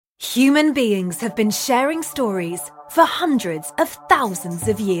Human beings have been sharing stories for hundreds of thousands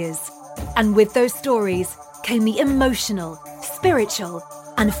of years. And with those stories came the emotional, spiritual,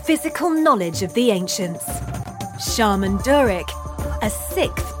 and physical knowledge of the ancients. Shaman Durek, a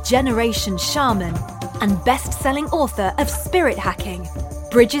 6th-generation shaman and best-selling author of Spirit Hacking,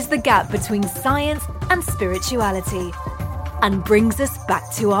 bridges the gap between science and spirituality and brings us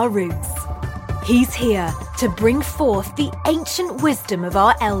back to our roots. He's here to bring forth the ancient wisdom of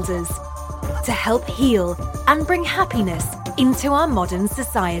our elders, to help heal and bring happiness into our modern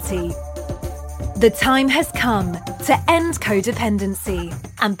society. The time has come to end codependency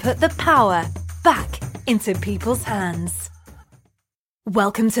and put the power back into people's hands.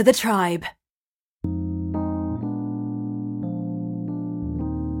 Welcome to the tribe.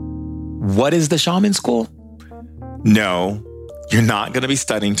 What is the shaman school? No, you're not going to be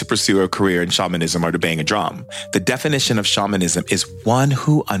studying to pursue a career in shamanism or to bang a drum. The definition of shamanism is one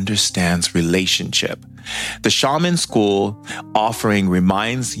who understands relationship. The shaman school offering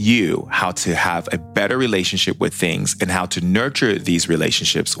reminds you how to have a better relationship with things and how to nurture these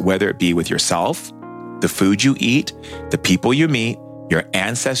relationships, whether it be with yourself, the food you eat, the people you meet, your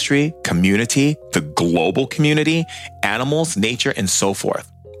ancestry, community, the global community, animals, nature, and so forth.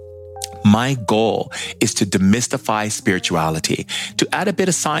 My goal is to demystify spirituality, to add a bit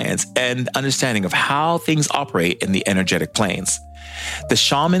of science and understanding of how things operate in the energetic planes. The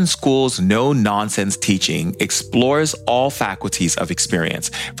shaman school's no-nonsense teaching explores all faculties of experience,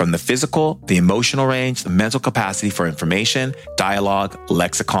 from the physical, the emotional range, the mental capacity for information, dialogue,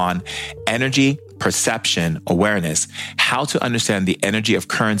 lexicon, energy, perception, awareness, how to understand the energy of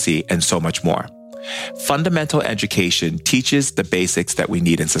currency, and so much more. Fundamental education teaches the basics that we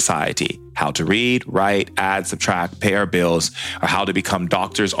need in society: how to read, write, add, subtract, pay our bills, or how to become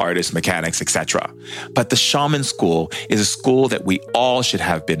doctors, artists, mechanics, etc. But the shaman school is a school that we all should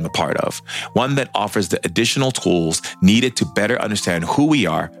have been a part of, one that offers the additional tools needed to better understand who we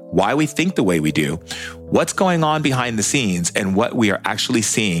are, why we think the way we do, what's going on behind the scenes, and what we are actually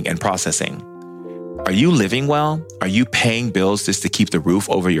seeing and processing. Are you living well? Are you paying bills just to keep the roof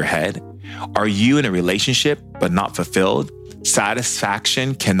over your head? Are you in a relationship but not fulfilled?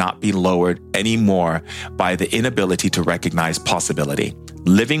 Satisfaction cannot be lowered anymore by the inability to recognize possibility.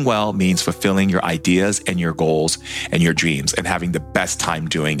 Living well means fulfilling your ideas and your goals and your dreams and having the best time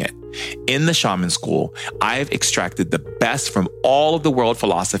doing it. In the shaman school, I've extracted the best from all of the world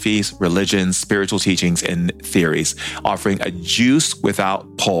philosophies, religions, spiritual teachings, and theories, offering a juice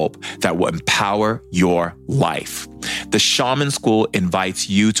without pulp that will empower your life. The shaman school invites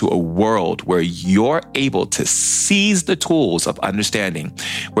you to a world where you're able to seize the tools of understanding,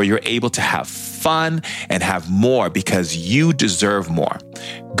 where you're able to have fun and have more because you deserve more.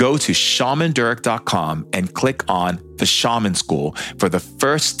 Go to shamandurek.com and click on the Shaman School for the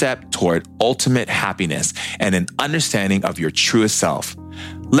first step toward ultimate happiness and an understanding of your truest self.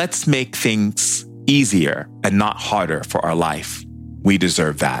 Let's make things easier and not harder for our life. We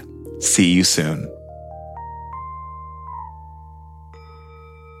deserve that. See you soon.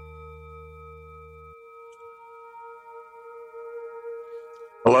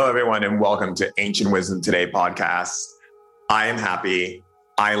 Hello, everyone, and welcome to Ancient Wisdom Today podcast. I am happy.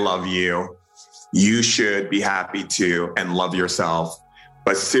 I love you. You should be happy too and love yourself.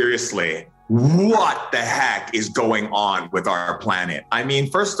 But seriously, what the heck is going on with our planet? I mean,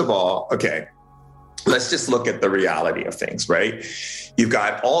 first of all, okay, let's just look at the reality of things, right? You've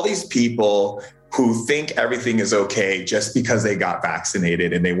got all these people who think everything is okay just because they got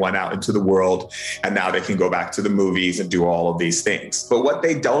vaccinated and they went out into the world and now they can go back to the movies and do all of these things. But what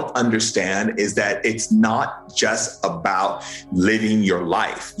they don't understand is that it's not just about living your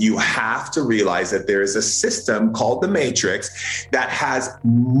life. You have to realize that there is a system called the Matrix that has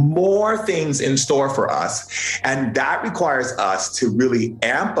more things in store for us. And that requires us to really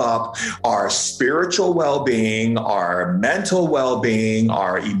amp up our spiritual well-being, our mental well-being,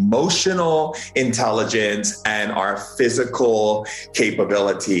 our emotional intelligence, and our physical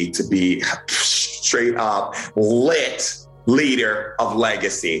capability to be straight up lit leader of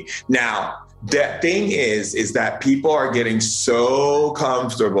legacy. Now, the thing is that people are getting so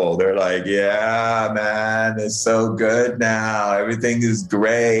comfortable. They're like, yeah, man, it's so good now. Everything is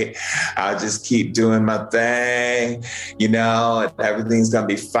great. I'll just keep doing my thing, everything's going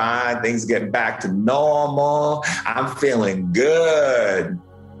to be fine. Things getting back to normal. I'm feeling good.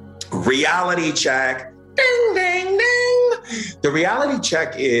 Reality check. Ding, ding, ding. The reality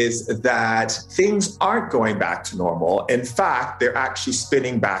check is that things aren't going back to normal. In fact, they're actually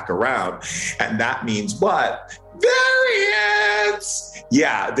spinning back around. And that means what? variants.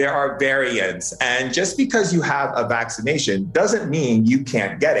 Yeah, there are variants. And just because you have a vaccination doesn't mean you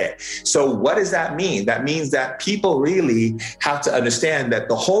can't get it. So what does that mean? That means that people really have to understand that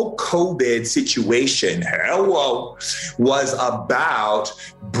the whole COVID situation, was about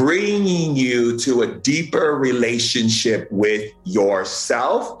bringing you to a deeper relationship with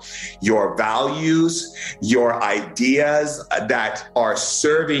yourself, your values, your ideas that are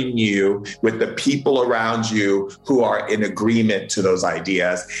serving you with the people around you who are in agreement to those ideas,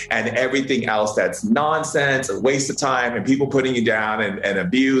 and everything else that's nonsense, a waste of time, and people putting you down and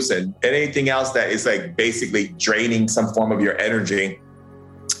abuse and anything else that is like basically draining some form of your energy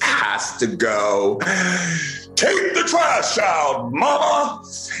has to go. Take the trash out, mama.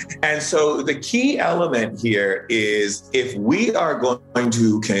 And so the key element here is if we are going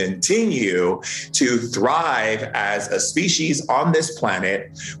to continue to thrive as a species on this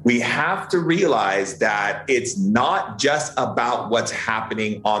planet, we have to realize that it's not just about what's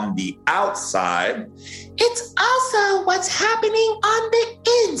happening on the outside, it's also what's happening on the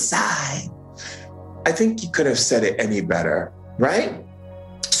inside. I think you could have said it any better, right?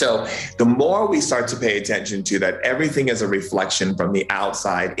 So the more we start to pay attention to that, everything is a reflection from the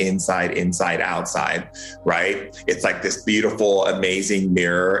outside, inside, outside, right? It's like this beautiful, amazing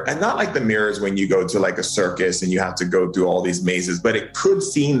mirror. And not like the mirrors when you go to like a circus and you have to go through all these mazes, but it could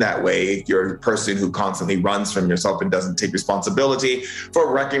seem that way if you're a person who constantly runs from yourself and doesn't take responsibility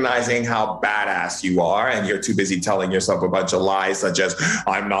for recognizing how badass you are. And you're too busy telling yourself a bunch of lies, such as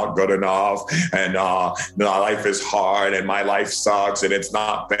I'm not good enough and my life is hard and my life sucks and it's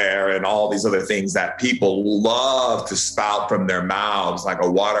not fair, and all these other things that people love to spout from their mouths like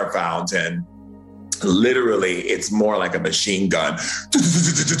a water fountain. Literally, it's more like a machine gun.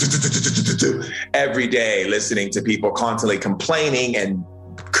 Every day, listening to people constantly complaining and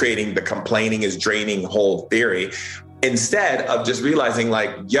creating the complaining is draining whole theory. Instead of just realizing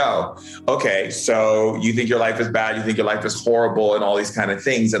like, yo, okay, so you think your life is bad, you think your life is horrible and all these kind of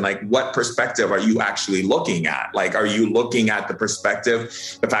things. And like, what perspective are you actually looking at? Like, are you looking at the perspective,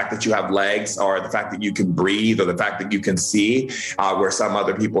 the fact that you have legs, or the fact that you can breathe, or the fact that you can see where some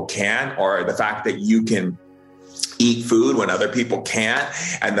other people can't, or the fact that you can eat food when other people can't,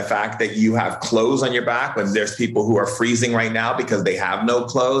 and the fact that you have clothes on your back when there's people who are freezing right now because they have no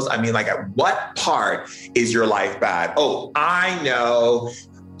clothes? I mean, like, at what part is your life bad? Oh, I know.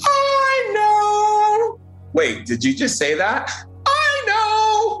 Wait, did you just say that? I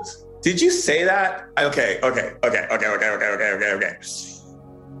know. Did you say that? Okay.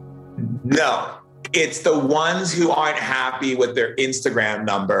 No. It's the ones who aren't happy with their Instagram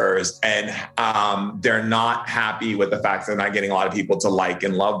numbers, and they're not happy with the fact that they're not getting a lot of people to like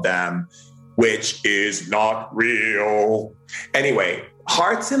and love them, which is not real. Anyway,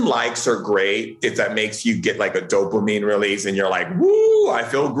 hearts and likes are great if that makes you get like a dopamine release and you're like, woo, I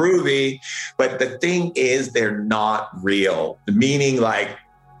feel groovy. But the thing is, they're not real. Meaning, like,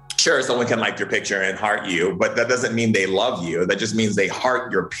 sure, someone can like your picture and heart you, but that doesn't mean they love you. That just means they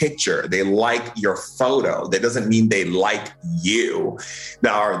heart your picture. They like your photo. That doesn't mean they like you,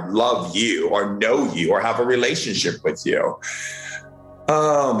 or love you, or know you, or have a relationship with you.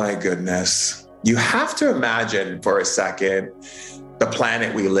 Oh my goodness. You have to imagine for a second the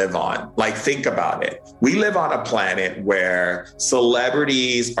planet we live on. Like, think about it. We live on a planet where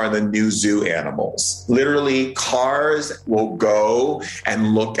celebrities are the new zoo animals. Literally, cars will go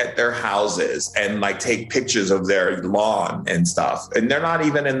and look at their houses and like take pictures of their lawn and stuff. And they're not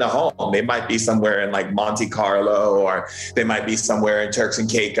even in the home. They might be somewhere in like Monte Carlo, or they might be somewhere in Turks and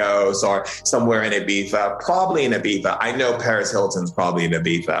Caicos, or somewhere in Ibiza, probably in Ibiza. I know Paris Hilton's probably in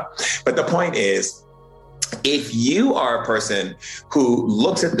Ibiza. But the point is, if you are a person who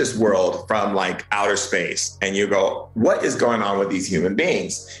looks at this world from like outer space and you go, what is going on with these human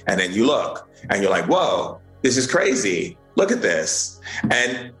beings? And then you look and you're like, whoa, this is crazy. Look at this.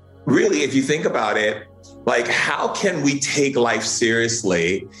 And really, if you think about it, like, how can we take life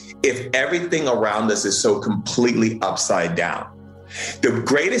seriously if everything around us is so completely upside down? The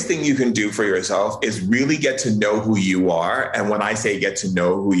greatest thing you can do for yourself is really get to know who you are. And when I say get to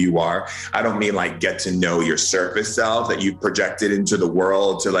know who you are, I don't mean like get to know your surface self that you projected into the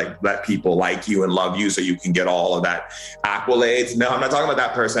world to like let people like you and love you so you can get all of that accolades. No, I'm not talking about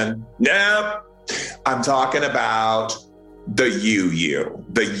that person. No, I'm talking about the you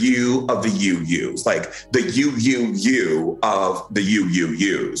of the you, like the you of the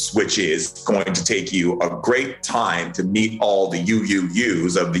you, which is going to take you a great time to meet all the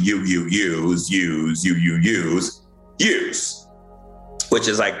yous of the use. which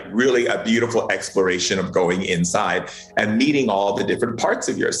is like really a beautiful exploration of going inside and meeting all the different parts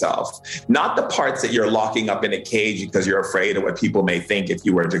of yourself. Not the parts that you're locking up in a cage because you're afraid of what people may think if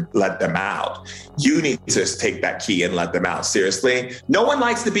you were to let them out. You need to take that key and let them out. Seriously, no one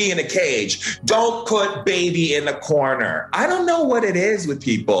likes to be in a cage. Don't put baby in a corner. I don't know what it is with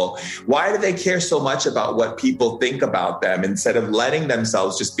people. Why do they care so much about what people think about them instead of letting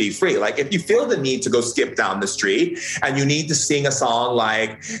themselves just be free? Like if you feel the need to go skip down the street and you need to sing a song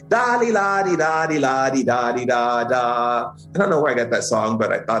like da di la di da di la di da di da da. I don't know where I got that song,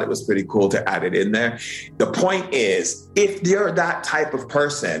 but I thought it was pretty cool to add it in there. The point is, if you're that type of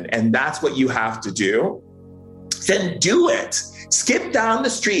person and that's what you have to do, then do it. Skip down the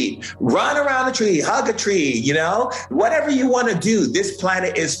street, run around a tree, hug a tree, you know, whatever you want to do. This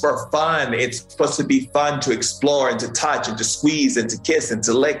planet is for fun. It's supposed to be fun to explore and to touch and to squeeze and to kiss and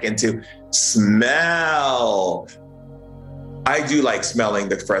to lick and to smell. I do like smelling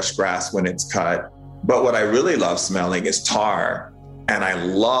the fresh grass when it's cut, but what I really love smelling is tar. And I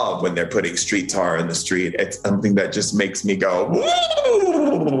love when they're putting street tar in the street. It's something that just makes me go,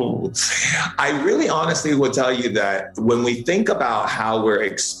 woo! I really honestly will tell you that when we think about how we're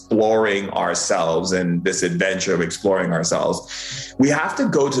exploring ourselves and this adventure of exploring ourselves, we have to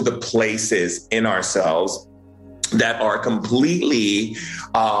go to the places in ourselves that are completely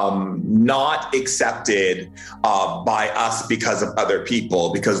not accepted by us because of other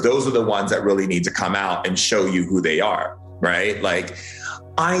people, because those are the ones that really need to come out and show you who they are, right? Like,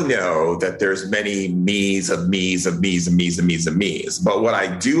 I know that there's many me's of me's of me's of me's of me's of me's, but what I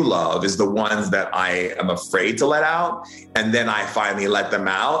do love is the ones that I am afraid to let out. And then I finally let them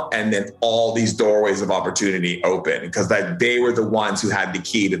out. And then all these doorways of opportunity open because that they were the ones who had the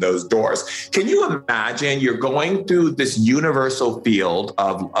key to those doors. Can you imagine you're going through this universal field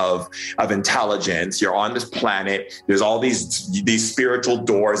of intelligence? You're on this planet. There's all these spiritual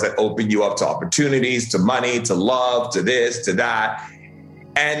doors that open you up to opportunities, to money, to love, to this, to that.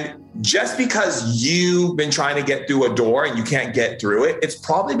 And just because you've been trying to get through a door and you can't get through it, it's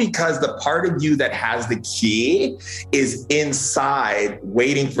probably because the part of you that has the key is inside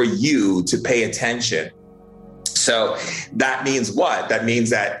waiting for you to pay attention. So that means what? That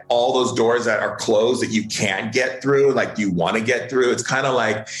means that all those doors that are closed that you can't get through, like you want to get through, it's kind of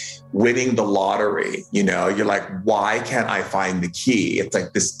like winning the lottery. You know, you're like, why can't I find the key? It's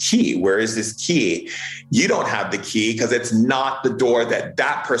like this key. Where is this key? You don't have the key because it's not the door that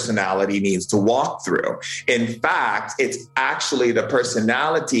that personality needs to walk through. In fact, it's actually the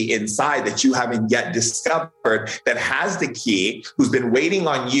personality inside that you haven't yet discovered that has the key, who's been waiting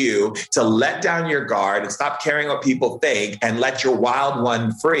on you to let down your guard and stop caring what people think and let your wild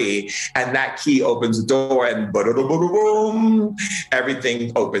one free. And that key opens the door and boom,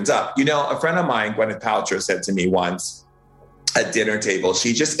 everything opens up. You know, a friend of mine, Gwyneth Paltrow, said to me once at dinner table,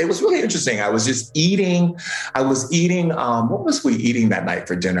 it was really interesting. I was eating, what was we eating that night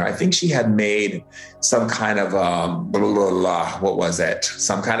for dinner? I think she had made some kind of, what was it?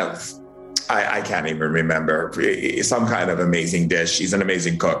 Some kind of, I can't even remember, some kind of amazing dish. She's an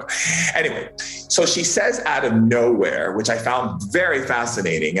amazing cook. Anyway, so she says out of nowhere, which I found very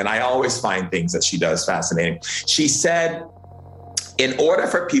fascinating, and I always find things that she does fascinating. She said, in order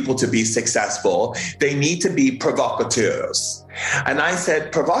for people to be successful, they need to be provocateurs. And I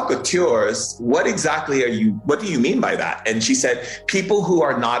said, provocateurs, what do you mean by that? And she said, people who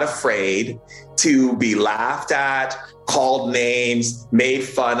are not afraid to be laughed at, called names, made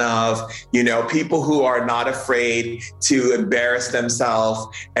fun of, you know, people who are not afraid to embarrass themselves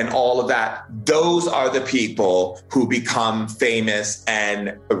and all of that. Those are the people who become famous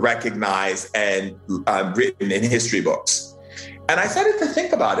and recognized and written in history books. And I started to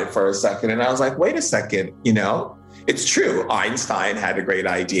think about it for a second. And I was like, wait a second, you know, it's true. Einstein had a great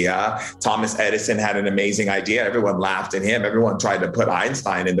idea. Thomas Edison had an amazing idea. Everyone laughed at him. Everyone tried to put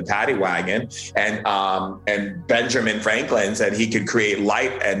Einstein in the paddy wagon. And Benjamin Franklin said he could create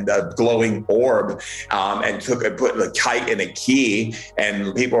light and a glowing orb and put the kite in a key.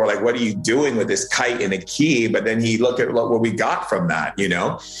 And people were like, what are you doing with this kite in a key? But then he looked at what we got from that, you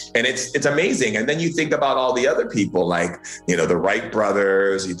know, and it's amazing. And then you think about all the other people like, you know, the Wright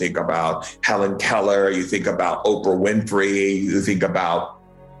brothers, you think about Helen Keller, you think about Oprah Winfrey, you think about,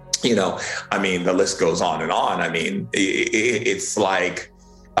 you know, I mean, the list goes on and on. I mean, it's like,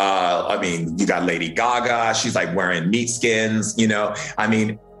 you got Lady Gaga, she's like wearing meat skins, you know, I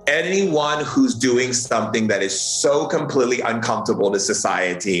mean, anyone who's doing something that is so completely uncomfortable to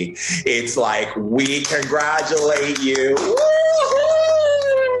society, it's like, we congratulate you.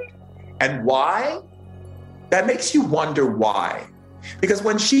 Woo-hoo! And why? That makes you wonder why. Because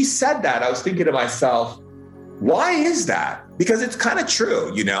when she said that, I was thinking to myself, why is that? because it's kind of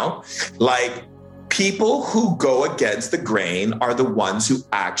true, like people who go against the grain are the ones who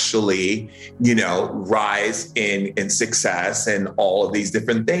actually, rise in success and all of these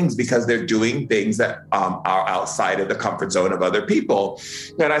different things because they're doing things that are outside of the comfort zone of other people.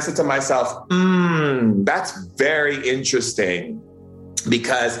 And I said to myself, that's very interesting,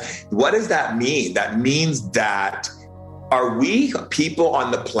 because what does that mean? That means that are we people on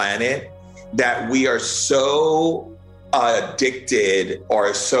the planet that we are so addicted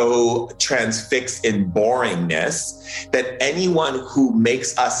or so transfixed in boringness that anyone who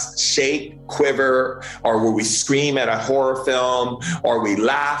makes us shake, quiver, or where we scream at a horror film, or we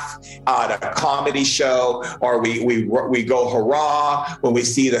laugh at a comedy show, or we go hurrah when we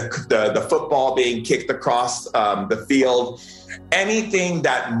see the football being kicked across the field, anything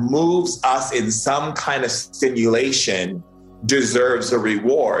that moves us in some kind of stimulation deserves a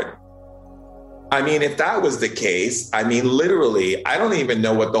reward. I mean, if that was the case, literally, I don't even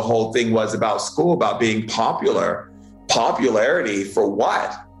know what the whole thing was about school, about being popular. Popularity for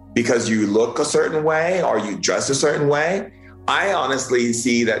what? Because you look a certain way or you dress a certain way? I honestly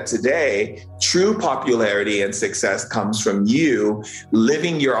see that today, true popularity and success comes from you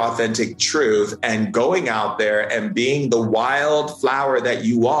living your authentic truth and going out there and being the wild flower that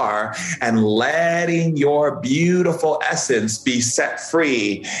you are and letting your beautiful essence be set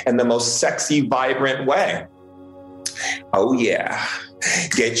free in the most sexy, vibrant way. Oh, yeah.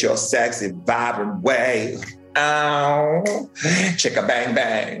 Get your sexy, vibrant way. Oh, chicka bang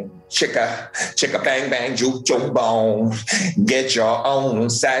bang, chicka bang bang, juke your bone. Get your own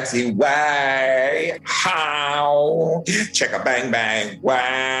sexy way. How? Chicka bang bang,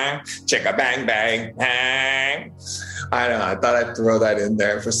 wang, chicka bang bang, bang. I don't know. I thought I'd throw that in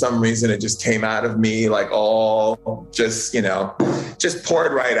there. For some reason, it just came out of me like all just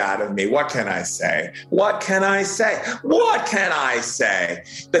poured right out of me. What can I say? What can I say? What can I say?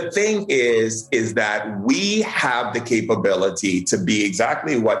 The thing is that we have the capability to be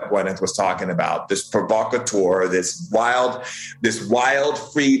exactly what Gwyneth was talking about, this provocateur, this wild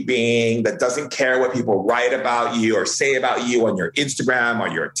free being that doesn't care what people write about you or say about you on your Instagram or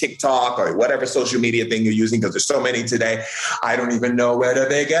your TikTok or whatever social media thing you're using, because there's so many today. I don't even know where to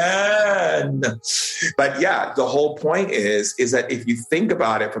begin. But yeah, the whole point is that if you think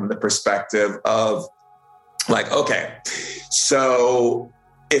about it from the perspective of like, okay, so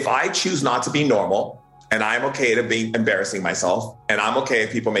if I choose not to be normal, and I'm okay to be embarrassing myself, and I'm okay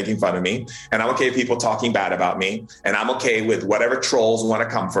with people making fun of me, and I'm okay with people talking bad about me, and I'm okay with whatever trolls want to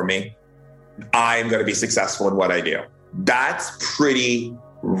come for me, I'm going to be successful in what I do. That's pretty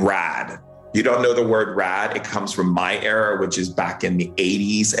rad. You don't know the word rad. It comes from my era, which is back in the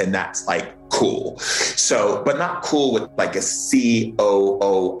 80s. And that's like cool. So, but not cool with like a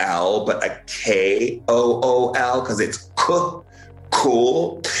COOL, but a KOOL, because it's cool.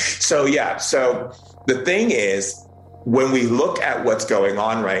 So yeah. So the thing is, when we look at what's going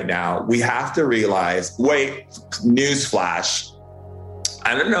on right now, we have to realize, wait, newsflash.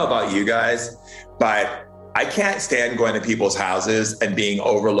 I don't know about you guys, but I can't stand going to people's houses and being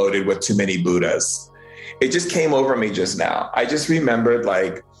overloaded with too many Buddhas. It just came over me just now. I just remembered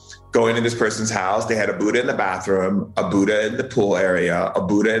like going to this person's house. They had a Buddha in the bathroom, a Buddha in the pool area, a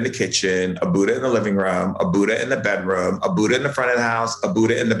Buddha in the kitchen, a Buddha in the living room, a Buddha in the bedroom, a Buddha in the front of the house, a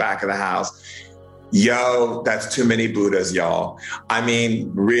Buddha in the back of the house. Yo, that's too many Buddhas, y'all. I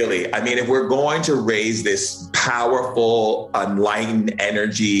mean, really, if we're going to raise this powerful, enlightened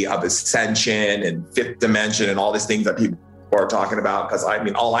energy of ascension and fifth dimension and all these things that people are talking about, because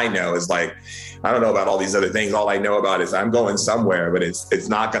all I know is like, I don't know about all these other things. All I know about is I'm going somewhere, but it's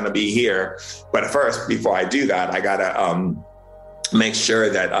not going to be here. But first, before I do that, I got to make sure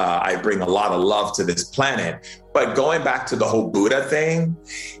that I bring a lot of love to this planet. But going back to the whole Buddha thing,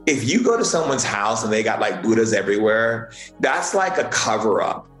 if you go to someone's house and they got like Buddhas everywhere, that's like a cover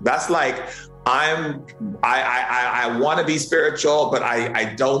up. That's like, I want to be spiritual, but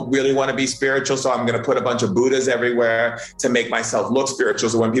I don't really want to be spiritual. So I'm going to put a bunch of Buddhas everywhere to make myself look spiritual.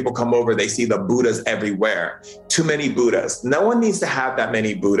 So when people come over, they see the Buddhas everywhere. Too many Buddhas. No one needs to have that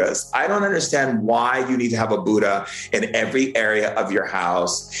many Buddhas. I don't understand why you need to have a Buddha in every area of your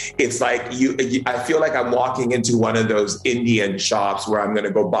house. It's like I feel like I'm walking into one of those Indian shops where I'm going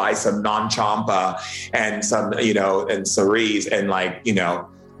to go buy some non champa and some, and saris and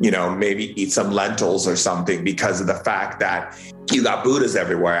maybe eat some lentils or something because of the fact that you got Buddhas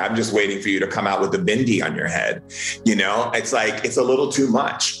everywhere. I'm just waiting for you to come out with the bindi on your head. It's like, it's a little too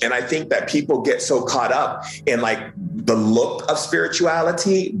much. And I think that people get so caught up in like the look of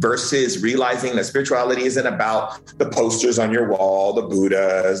spirituality versus realizing that spirituality isn't about the posters on your wall, the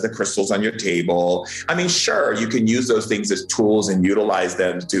Buddhas, the crystals on your table. I mean, sure, you can use those things as tools and utilize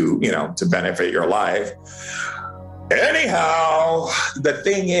them to benefit your life. Anyhow, the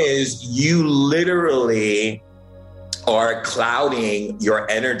thing is, you literally are clouding your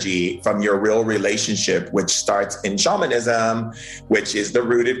energy from your real relationship, which starts in shamanism, which is the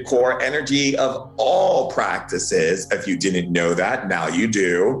rooted core energy of all practices. If you didn't know that, now you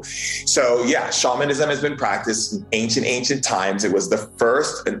do. So yeah, shamanism has been practiced in ancient times. It was the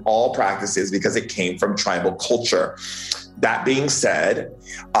first in all practices because it came from tribal culture. That being said,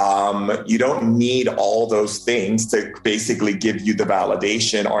 you don't need all those things to basically give you the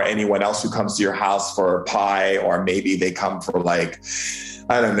validation, or anyone else who comes to your house for a pie, or maybe they come for like,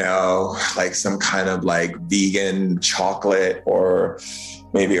 I don't know, like some kind of like vegan chocolate, or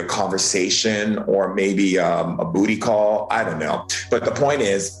maybe a conversation, or maybe a booty call. I don't know. But the point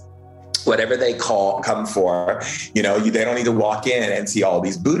is, whatever they come for, they don't need to walk in and see all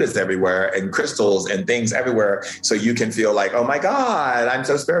these Buddhas everywhere and crystals and things everywhere. So you can feel like, oh my God, I'm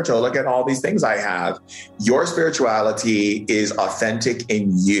so spiritual. Look at all these things I have. Your spirituality is authentic in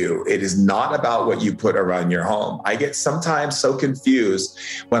you. It is not about what you put around your home. I get sometimes so confused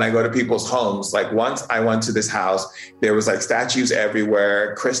when I go to people's homes. Like once I went to this house, there was like statues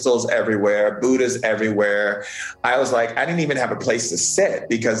everywhere, crystals everywhere, Buddhas everywhere. I was like, I didn't even have a place to sit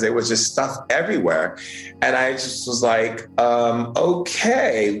because there was just stuff everywhere. And I just was like,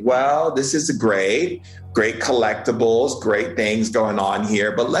 okay, well, this is great collectibles, great things going on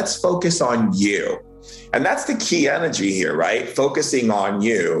here, but let's focus on you. And that's the key energy here, right? Focusing on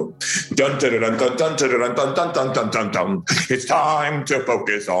you. Dun, dun, dun, dun, dun, dun, dun, dun, dun, dun, dun, dun, dun. It's time to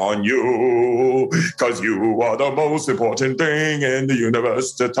focus on you, because you are the most important thing in the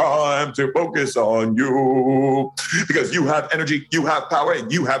universe. It's time to focus on you, because you have energy, you have power, and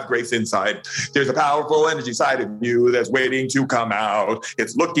you have grace inside. There's a powerful energy side of you that's waiting to come out.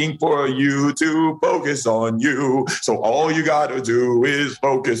 It's looking for you to focus on you. So all you got to do is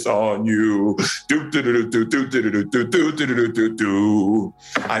focus on you.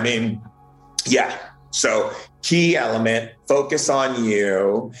 I mean, yeah. So key element, focus on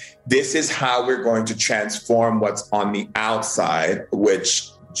you. This is how we're going to transform what's on the outside, which,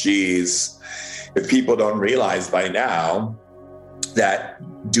 geez, if people don't realize by now that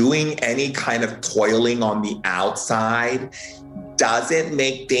doing any kind of toiling on the outside doesn't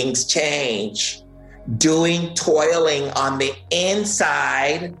make things change. Doing toiling on the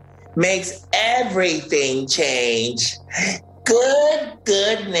inside makes everything change. Good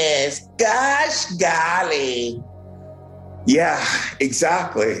goodness. Gosh golly. Yeah,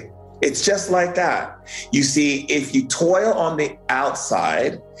 exactly. It's just like that. You see, if you toil on the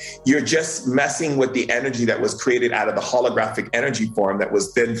outside, you're just messing with the energy that was created out of the holographic energy form that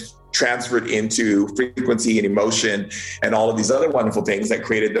was then transferred into frequency and emotion and all of these other wonderful things that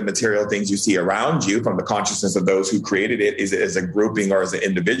created the material things you see around you from the consciousness of those who created it, is it as a grouping or as an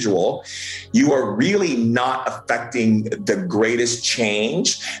individual. You are really not affecting the greatest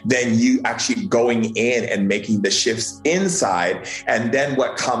change than you actually going in and making the shifts inside. And then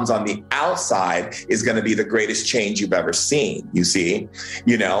what comes on the outside is going to be the greatest change you've ever seen. You see,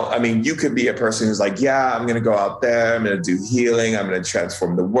 I mean, you could be a person who's like, yeah, I'm going to go out there, I'm going to do healing, I'm going to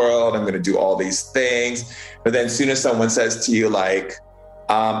transform the world, I'm going to do all these things. But then as soon as someone says to you, like,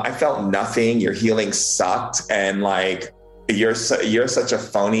 I felt nothing, your healing sucked, and like, you're such a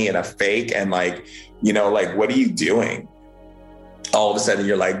phony and a fake, and like, like, what are you doing? All of a sudden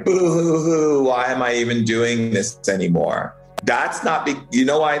you're like, boo-hoo-hoo, why am I even doing this anymore? That's not, you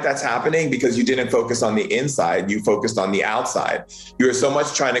know why that's happening? Because you didn't focus on the inside, you focused on the outside. You were so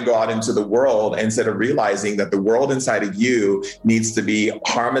much trying to go out into the world instead of realizing that the world inside of you needs to be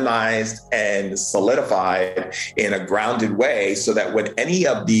harmonized and solidified in a grounded way, so that when any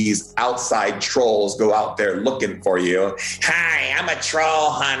of these outside trolls go out there looking for you, hi, I'm a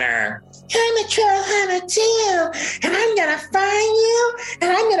troll hunter. I'm a troll hunter too, and I'm gonna find you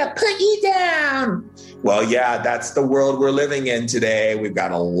and I'm gonna put you down. Well, yeah, that's the world we're living in today. We've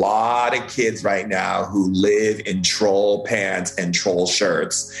got a lot of kids right now who live in troll pants and troll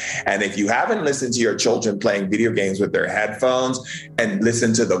shirts. And if you haven't listened to your children playing video games with their headphones and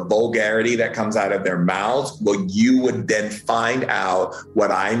listen to the vulgarity that comes out of their mouths, well, you would then find out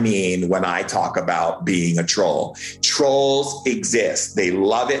what I mean when I talk about being a troll. Trolls exist. They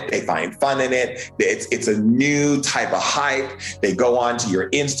love it. They find fun in it. It's a new type of hype. They go onto your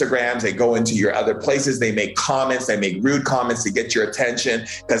Instagrams. They go into your other places. They make comments, they make rude comments to get your attention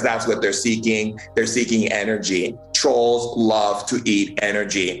because that's what they're seeking. They're seeking energy. Trolls love to eat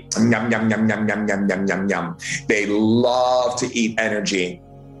energy. Yum, yum, yum, yum, yum, yum, yum, yum, yum. They love to eat energy.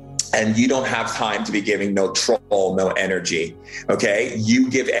 And you don't have time to be giving no troll, no energy, okay? You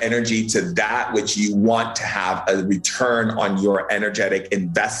give energy to that which you want to have a return on your energetic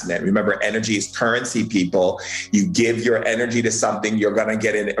investment. Remember, energy is currency, people. You give your energy to something, you're gonna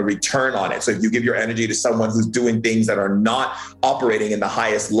get a return on it. So if you give your energy to someone who's doing things that are not operating in the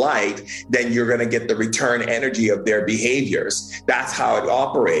highest light, then you're gonna get the return energy of their behaviors. That's how it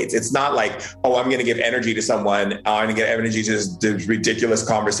operates. It's not like, oh, I'm gonna give energy to someone, I'm gonna give energy to this ridiculous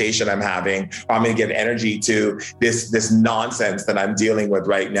conversation I'm having, or I'm going to give energy to this nonsense that I'm dealing with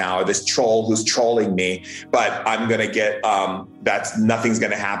right now, or this troll who's trolling me, but I'm going to get, nothing's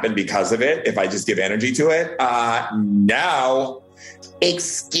going to happen because of it if I just give energy to it. No.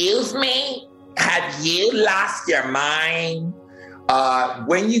 Excuse me? Have you lost your mind?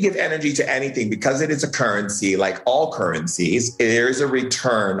 When you give energy to anything, because it is a currency, like all currencies, there is a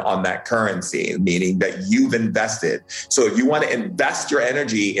return on that currency, meaning that you've invested. So if you want to invest your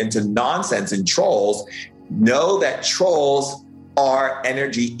energy into nonsense and trolls, know that trolls are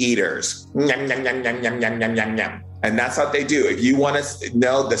energy eaters. Yum, yum, yum, yum, yum, yum, yum, yum, yum. And that's what they do. If you want to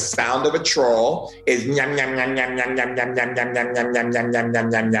know the sound of a troll is yum, yum, yum, yum, yum, yum, yum, yum, yum, yum, yum, yum, yum, yum,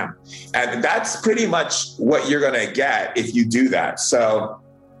 yum, yum, yum. And that's pretty much what you're going to get if you do that. So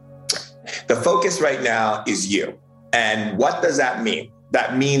the focus right now is you. And what does that mean?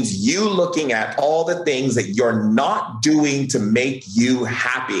 That means you looking at all the things that you're not doing to make you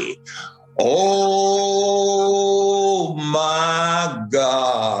happy. Oh my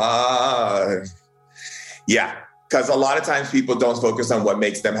God. Yeah. Because a lot of times people don't focus on what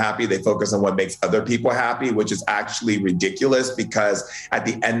makes them happy. They focus on what makes other people happy, which is actually ridiculous because at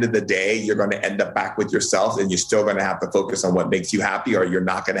the end of the day, you're going to end up back with yourself and you're still going to have to focus on what makes you happy or you're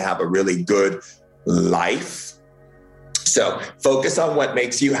not going to have a really good life. So focus on what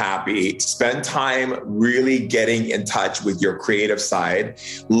makes you happy. Spend time really getting in touch with your creative side.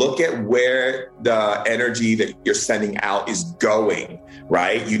 Look at where the energy that you're sending out is going,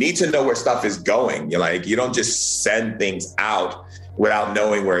 right? You need to know where stuff is going. You don't just send things out without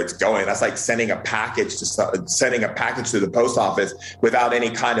knowing where it's going. That's like sending a package to the post office without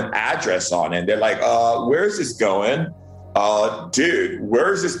any kind of address on it. They're like, where's this going? Dude,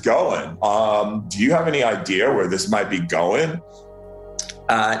 where is this going? Do you have any idea where this might be going?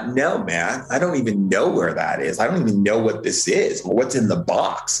 No, man, I don't even know where that is. I don't even know what this is or what's in the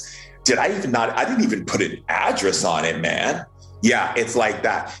box. I didn't even put an address on it, man. Yeah, it's like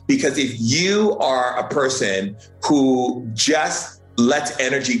that. Because if you are a person who just lets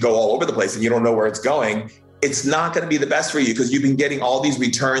energy go all over the place and you don't know where it's going, it's not going to be the best for you because you've been getting all these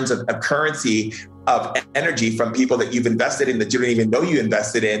returns of currency of energy from people that you've invested in that you didn't even know you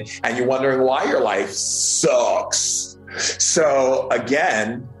invested in, and you're wondering why your life sucks. So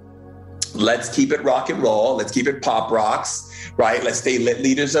again, let's keep it rock and roll. Let's keep it pop rocks, right? Let's stay lit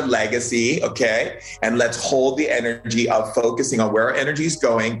leaders of legacy, okay? And let's hold the energy of focusing on where our energy is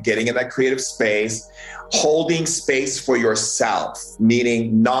going, getting in that creative space, holding space for yourself,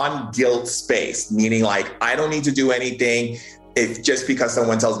 meaning non-guilt space, meaning like, I don't need to do anything if just because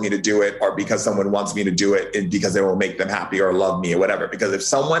someone tells me to do it or because someone wants me to do it because it will make them happy or love me or whatever. Because if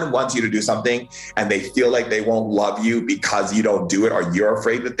someone wants you to do something and they feel like they won't love you because you don't do it or you're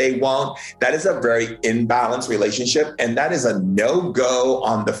afraid that they won't, that is a very imbalanced relationship. And that is a no-go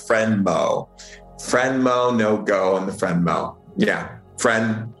on the friend mo. Friend mo, no-go on the friend mo. Yeah,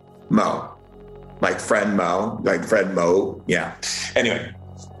 friend mo. Like friend mo, like friend mo. Yeah. Anyway.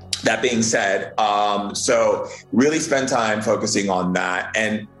 That being said, so really spend time focusing on that.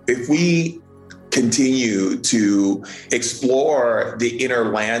 And if we continue to explore the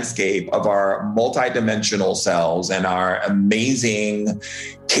inner landscape of our multidimensional selves and our amazing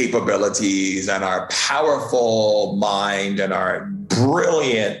capabilities and our powerful mind and our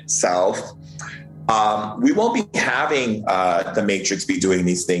brilliant self, we won't be having the Matrix be doing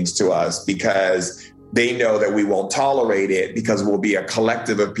these things to us because they know that we won't tolerate it because we'll be a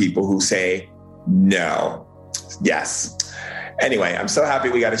collective of people who say no, yes. Anyway, I'm so happy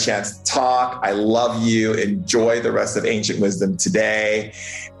we got a chance to talk. I love you. Enjoy the rest of Ancient Wisdom today.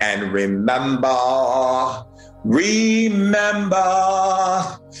 And remember,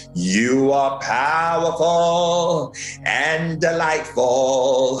 you are powerful and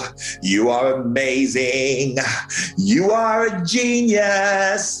delightful. You are amazing. You are a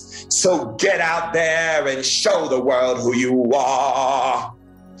genius. So get out there and show the world who you are.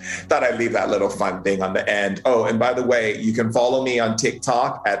 Thought I'd leave that little fun thing on the end. Oh, and by the way, you can follow me on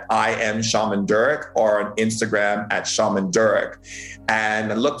TikTok at I am Shaman Durek or on Instagram at Shaman Durek.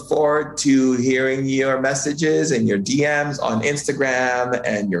 And I look forward to hearing your messages and your DMs on Instagram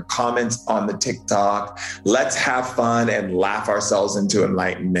and your comments on the TikTok. Let's have fun and laugh ourselves into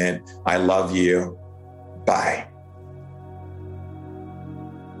enlightenment. I love you. Bye.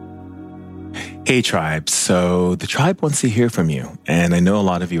 Hey, Tribe. So the Tribe wants to hear from you. And I know a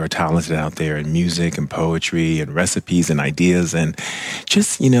lot of you are talented out there in music and poetry and recipes and ideas and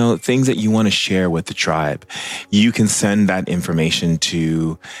just, things that you want to share with the Tribe. You can send that information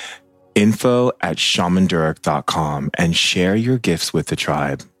to info@shamandurek.com and share your gifts with the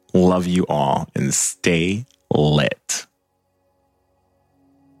Tribe. Love you all and stay lit.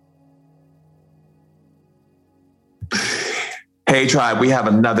 Hey, Tribe, we have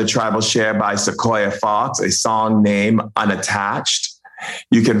another tribal share by Sequoia Fox, a song named Unattached.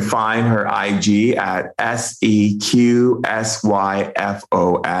 You can find her IG at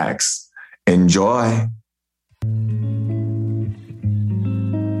SEQSYFOX. Enjoy. All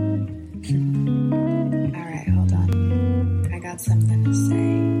right, hold on. I got something to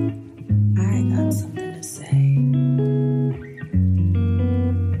say.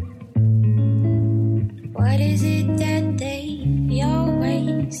 What is it that they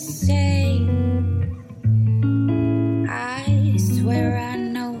always say? I swear I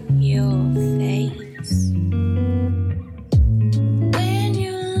know your face. When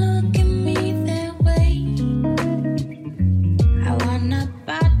you look at me that way, I wanna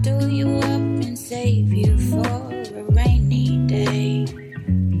bottle you up and save you for a rainy day.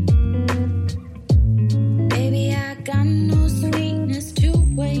 Baby, I got no sweetness to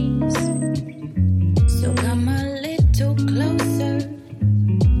waste. So come a little closer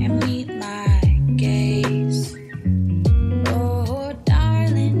and meet my gaze. Oh,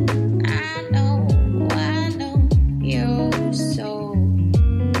 darling, I know you're so.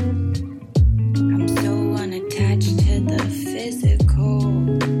 I'm so unattached to the physical.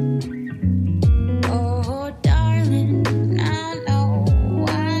 Oh, darling, I know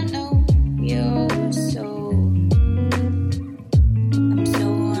you're so. I'm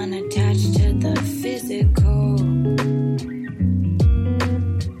so unattached to the physical.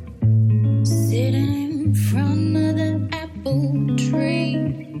 Sitting in front of the apple tree,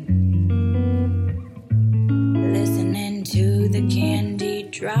 listening to the candy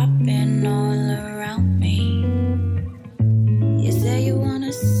dropping all around me. You say you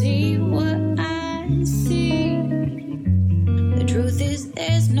wanna see what I see. The truth is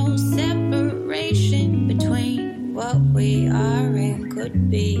there's no separation between what we are and could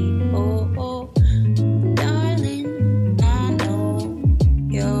be. Oh, darling, I know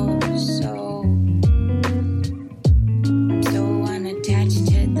you're so. I'm so unattached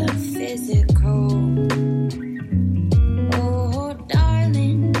to the physical. Oh,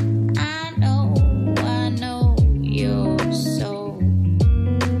 darling, I know you're so.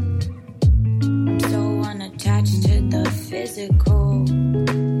 I'm so unattached to the physical.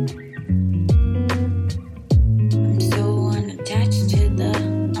 I'm so unattached to the,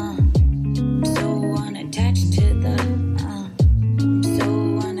 I'm so unattached to the, I'm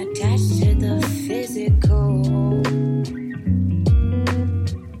so unattached to the physical.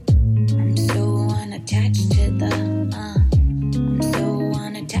 I'm so unattached to the, I'm so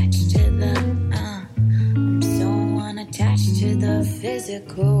unattached to the, I'm so unattached to the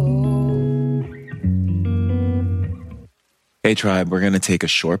physical. Hey, Tribe, we're going to take a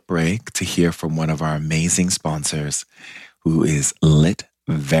short break to hear from one of our amazing sponsors, who is Lit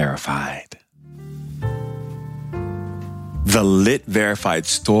Verified. The Lit Verified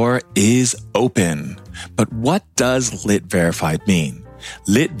store is open. But what does Lit Verified mean?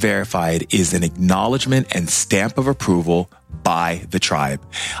 Lit Verified is an acknowledgement and stamp of approval by the Tribe.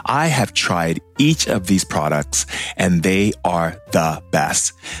 I have tried each of these products and they are the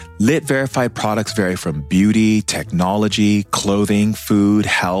best. Lit Verified products vary from beauty, technology, clothing, food,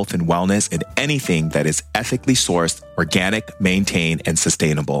 health, and wellness, and anything that is ethically sourced, organic, maintained, and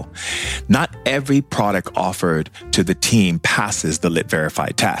sustainable. Not every product offered to the team passes the Lit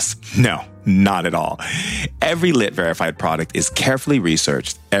Verified test. No. Not at all. Every Lit Verified product is carefully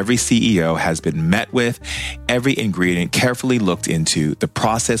researched. Every CEO has been met with, every ingredient carefully looked into, the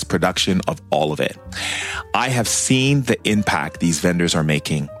process, production of all of it. I have seen the impact these vendors are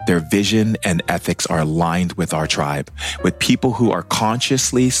making. Their vision and ethics are aligned with our tribe, with people who are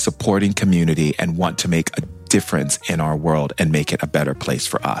consciously supporting community and want to make a difference in our world and make it a better place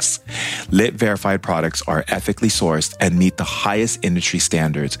for us. Lit Verified products are ethically sourced and meet the highest industry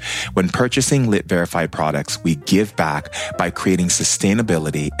standards. When purchasing Lit Verified products, we give back by creating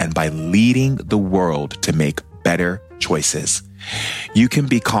sustainability and by leading the world to make better choices. You can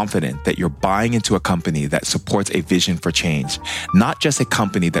be confident that you're buying into a company that supports a vision for change, not just a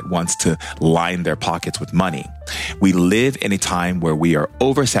company that wants to line their pockets with money. We live in a time where we are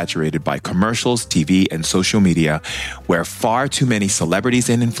oversaturated by commercials, TV, and social media, where far too many celebrities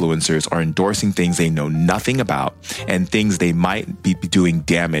and influencers are endorsing things they know nothing about and things they might be doing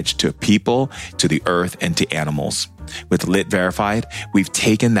damage to people, to the earth, and to animals. With Lit Verified, we've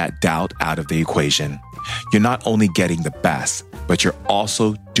taken that doubt out of the equation. You're not only getting the best, but you're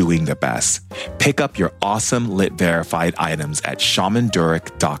also doing the best. Pick up your awesome Lit Verified items at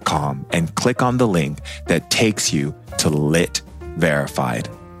shamandurek.com and click on the link that takes you to Lit Verified.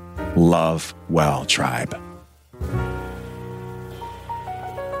 Love well, tribe.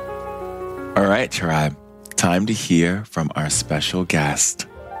 All right, tribe. Time to hear from our special guest.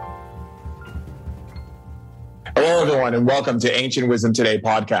 Hello, everyone, and welcome to Ancient Wisdom Today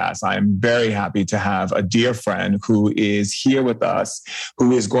podcast. I'm very happy to have a dear friend who is here with us,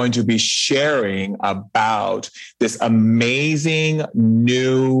 who is going to be sharing about this amazing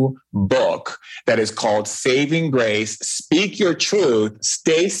new book that is called Saving Grace, Speak Your Truth,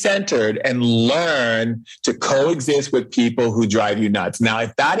 Stay Centered, and Learn to Coexist with People Who Drive You Nuts. Now,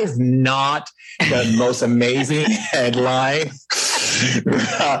 if that is not the most amazing headline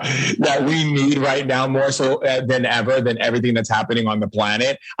that we need right now, more so than ever, than everything that's happening on the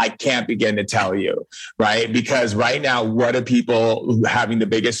planet, I can't begin to tell you, right? Because right now, what are people having the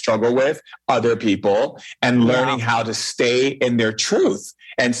biggest struggle with? Other people, and learning how to stay in their truth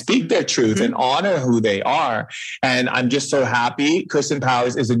and speak their truth and honor who they are. And I'm just so happy. Kristen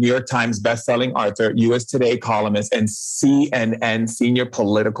Powers is a New York Times bestselling author, US Today columnist, and CNN senior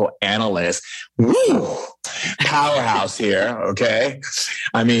political analyst. Woo! Powerhouse here, okay?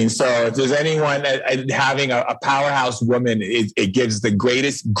 I mean, so if there's anyone having a powerhouse woman, it gives the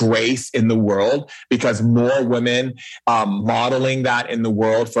greatest grace in the world, because more women modeling that in the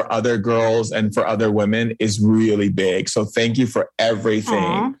world for other girls and for other women is really big. So thank you for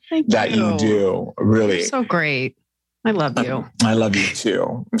everything that you do. Really. So great. I love you. I love you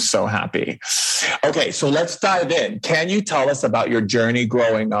too. I'm so happy. Okay, so let's dive in. Can you tell us about your journey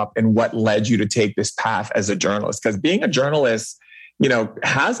growing up and what led you to take this path as a journalist? Because being a journalist, you know,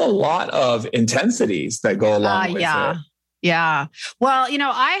 has a lot of intensities that go along with it. Yeah. Well, you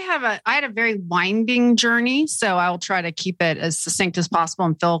know, I had a very winding journey, so I will try to keep it as succinct as possible,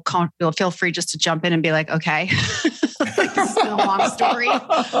 and feel free just to jump in and be like, okay, it's a long story.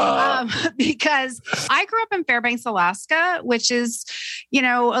 Because I grew up in Fairbanks, Alaska, which is, you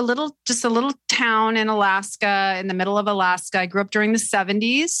know, a little town in Alaska, in the middle of Alaska. I grew up during the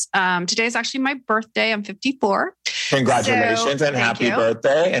 70s. Today is actually my birthday. I'm 54. Congratulations and happy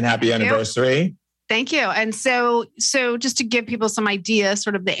birthday and happy anniversary. Thank you. And so just to give people some idea,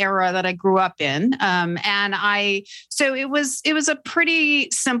 sort of the era that I grew up in. So it was a pretty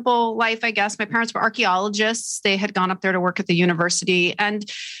simple life, I guess. My parents were archaeologists. They had gone up there to work at the university. And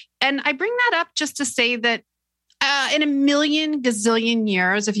I bring that up just to say that in a million gazillion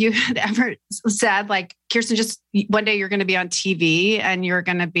years, if you had ever said, like, Kirsten, just one day you're going to be on TV and you're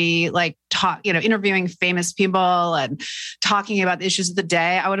going to be like, interviewing famous people and talking about the issues of the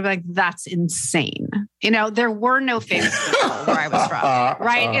day, I would have been like, that's insane. You know, there were no famous people where I was from,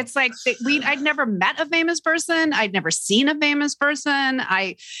 right? It's like I'd never met a famous person. I'd never seen a famous person.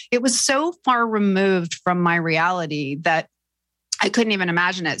 It was so far removed from my reality that I couldn't even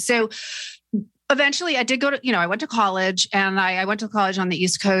imagine it. So eventually I did go to, I went to college, and I went to college on the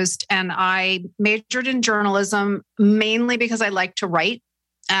East Coast, and I majored in journalism mainly because I like to write.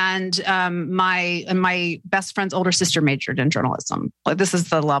 And my best friend's older sister majored in journalism. Like, this is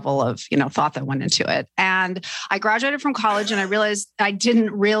the level of, thought that went into it. And I graduated from college, and I realized I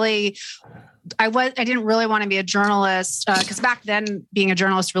didn't really want to be a journalist, because back then being a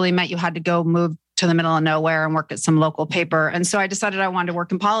journalist really meant you had to go move to the middle of nowhere and worked at some local paper. And so I decided I wanted to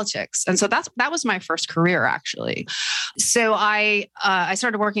work in politics. And so that was my first career, actually. So I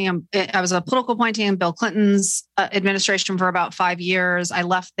started working I was a political appointee in Bill Clinton's administration for about 5 years. I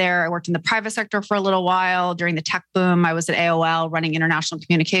left there. I worked in the private sector for a little while. During the tech boom, I was at AOL running international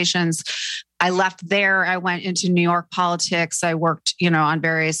communications. I left there. I went into New York politics. I worked, on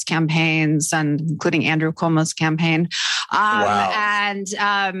various campaigns, and including Andrew Cuomo's campaign. Wow. And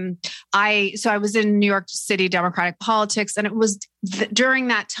I was in New York City Democratic politics, and it was during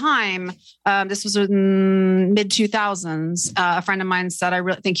that time. This was in mid 2000s. A friend of mine said, "I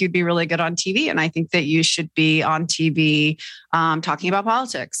really think you'd be really good on TV, and I think that you should be on TV talking about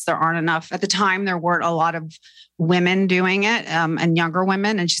politics. There aren't enough at the time. There weren't a lot of women doing it, and younger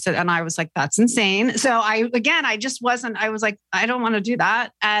women." And she said, and I was like, "That's insane." So I just wasn't. I was like, "I don't want to do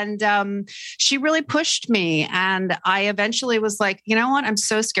that." And she really pushed me, and I eventually was like, "You know what? I'm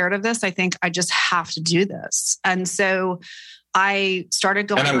so scared of this. I think I just have to do this." And so I started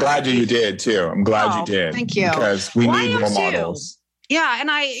going. And I'm glad you did too. I'm glad you did. Thank you. Because we need more models. Yeah, and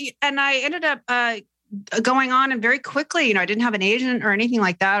I ended up going on, and very quickly, I didn't have an agent or anything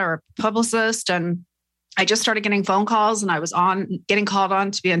like that, or a publicist, and I just started getting phone calls, and I was getting called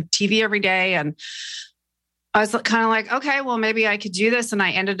on to be on TV every day. And I was kind of like, okay, well, maybe I could do this. And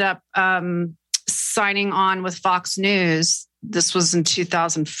I ended up signing on with Fox News. This was in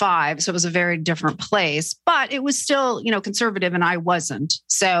 2005. So it was a very different place, but it was still, conservative, and I wasn't.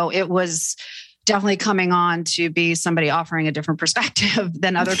 So it was definitely coming on to be somebody offering a different perspective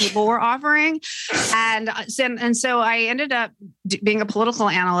than other people were offering. And so I ended up being a political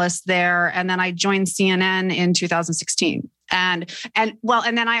analyst there. And then I joined CNN in 2016. And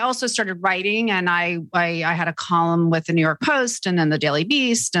then I also started writing, and I had a column with the New York Post, and then the Daily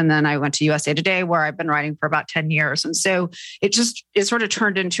Beast. And then I went to USA Today, where I've been writing for about 10 years. And so it sort of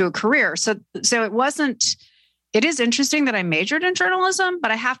turned into a career. So it is interesting that I majored in journalism,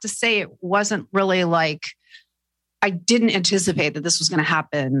 but I have to say it wasn't really like, I didn't anticipate that this was going to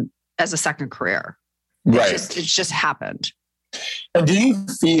happen as a second career. Right. It just happened. And do you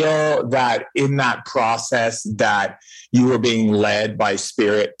feel that in that process that you were being led by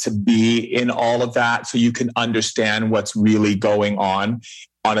spirit to be in all of that, so you can understand what's really going on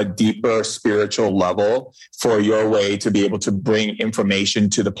a deeper spiritual level, for your way to be able to bring information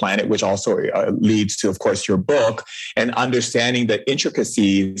to the planet, which also leads to, of course, your book, and understanding the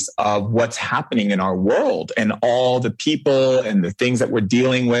intricacies of what's happening in our world and all the people and the things that we're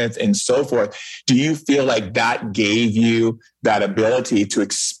dealing with and so forth? Do you feel like that gave you that ability to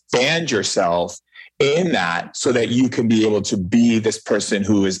expand yourself in that, so that you can be able to be this person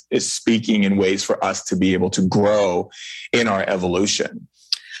who is speaking in ways for us to be able to grow in our evolution?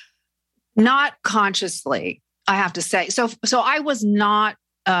 Not consciously, I have to say. So I was not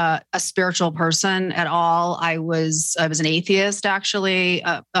a spiritual person at all. I was an atheist, actually.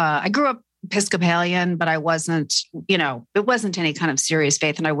 I grew up Episcopalian, but I wasn't, it wasn't any kind of serious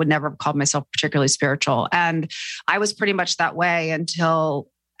faith, and I would never have called myself particularly spiritual. And I was pretty much that way until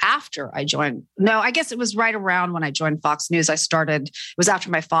after I joined. No, I guess it was right around when I joined Fox News. It was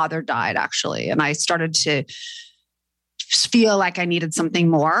after my father died, actually, and I started to feel like I needed something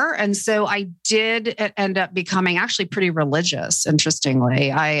more. And so I did end up becoming actually pretty religious.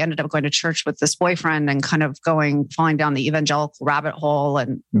 Interestingly, I ended up going to church with this boyfriend and kind of falling down the evangelical rabbit hole.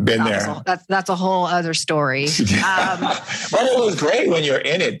 And been there. That's a whole other story. But it was great when you're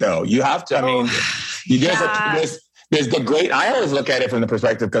in it, though. You have to, there's the great, I always look at it from the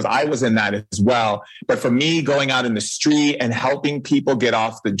perspective, because I was in that as well. But for me, going out in the street and helping people get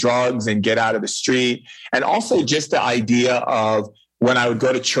off the drugs and get out of the street, and also just the idea of when I would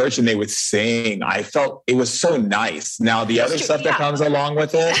go to church and they would sing, I felt it was so nice. Now, the other stuff that comes along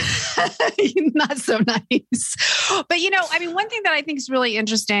with it, not so nice. But, one thing that I think is really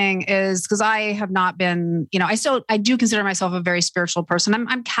interesting is, because I have not been, I do consider myself a very spiritual person.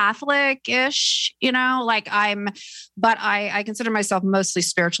 I'm Catholic-ish, but I consider myself mostly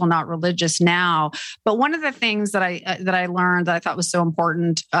spiritual, not religious now. But one of the things that I learned that I thought was so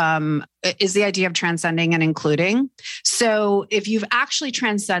important is the idea of transcending and including. So if you've actually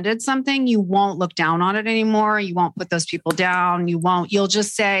transcended something, you won't look down on it anymore. You won't put those people down. You'll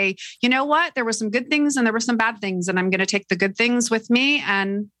just say, you know what? There were some good things and there were some bad things, and I'm going to take the good things with me,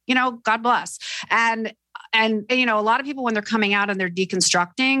 and, God bless. And a lot of people, when they're coming out and they're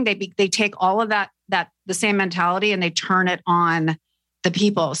deconstructing, they take all of that the same mentality and they turn it on the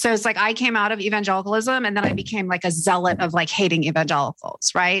people. So it's like, I came out of evangelicalism, and then I became like a zealot of like hating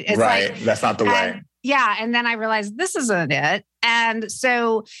evangelicals, right? It's right. Like, that's not the way. Yeah. And then I realized this isn't it. And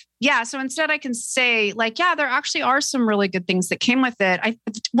so, so instead I can say like, yeah, there actually are some really good things that came with it.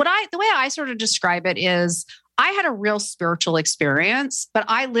 The way I sort of describe it is I had a real spiritual experience, but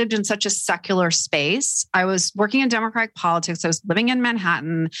I lived in such a secular space. I was working in Democratic politics. I was living in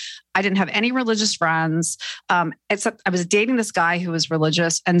Manhattan. I didn't have any religious friends, except I was dating this guy who was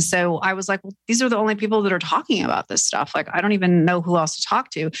religious. And so I was like, well, these are the only people that are talking about this stuff. Like, I don't even know who else to talk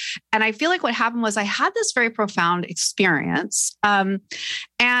to. And I feel like what happened was I had this very profound experience.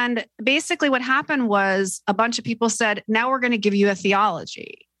 And basically what happened was a bunch of people said, now we're going to give you a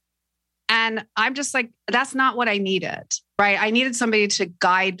theology. And I'm just like, that's not what I needed, right? I needed somebody to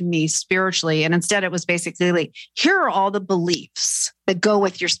guide me spiritually. And instead it was basically like, here are all the beliefs that go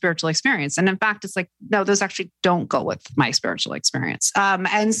with your spiritual experience. And in fact, it's like, no, those actually don't go with my spiritual experience.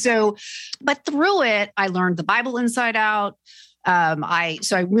 But through it, I learned the Bible inside out. I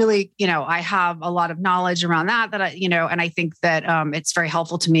really, I have a lot of knowledge around that and I think that it's very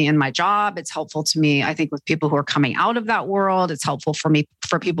helpful to me in my job. It's helpful to me, I think, with people who are coming out of that world. It's helpful for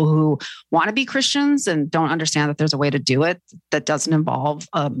people who want to be Christians and don't understand that there's a way to do it that doesn't involve,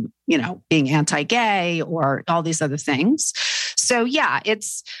 being anti-gay or all these other things. So yeah,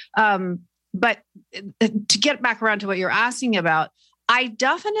 it's, but to get back around to what you're asking about, I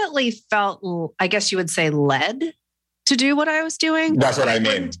definitely felt, I guess you would say, led to do what I was doing. That's what I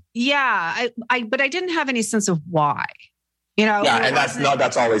mean. Yeah. But I didn't have any sense of why, Yeah. And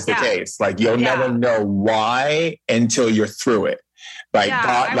that's always the case. Like you'll never know why until you're through it. Like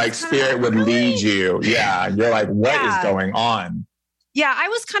God, like spirit would lead you. Yeah. You're like, what is going on? Yeah. I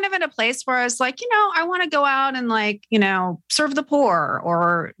was kind of in a place where I was like, I want to go out and like, serve the poor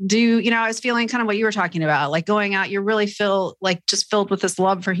or do, I was feeling kind of what you were talking about, like going out, you really feel like just filled with this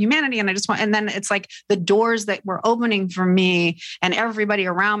love for humanity. And and then it's like the doors that were opening for me and everybody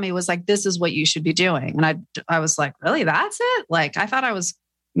around me was like, this is what you should be doing. And I was like, really, that's it? Like, I thought I was,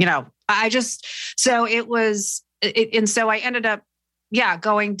 so it was, and so I ended up,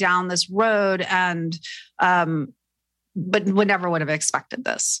 going down this road and, but would have expected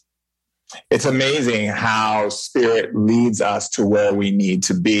this. It's amazing how spirit leads us to where we need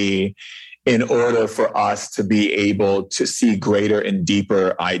to be in order for us to be able to see greater and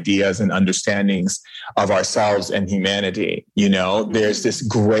deeper ideas and understandings of ourselves and humanity. There's this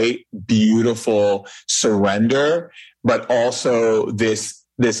great, beautiful surrender, but also this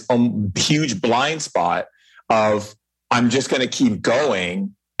huge blind spot of I'm just going to keep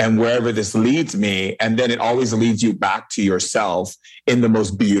going. And wherever this leads me, and then it always leads you back to yourself in the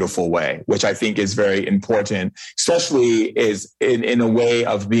most beautiful way, which I think is very important, especially is in a way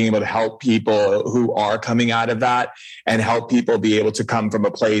of being able to help people who are coming out of that and help people be able to come from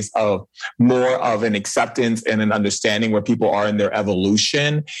a place of more of an acceptance and an understanding where people are in their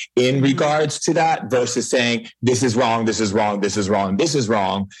evolution in regards to that versus saying, this is wrong, this is wrong, this is wrong, this is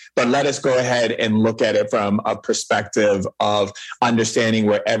wrong. But let us go ahead and look at it from a perspective of understanding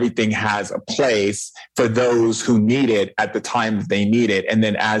where everything has a place for those who need it at the time that they need it. And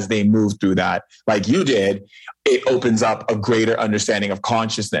then as they move through that, like you did, it opens up a greater understanding of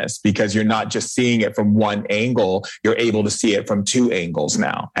consciousness because you're not just seeing it from one angle, you're able to see it from two angles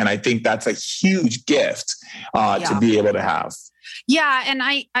now. And I think that's a huge gift to be able to have. Yeah. And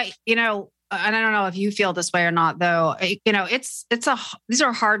I and I don't know if you feel this way or not, though, these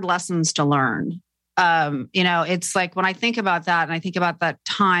are hard lessons to learn. It's like when I think about that and I think about that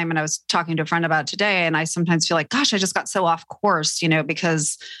time, and I was talking to a friend about it today, and I sometimes feel like, gosh, I just got so off course,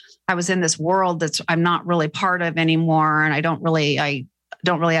 because I was in this world I'm not really part of anymore. And I don't really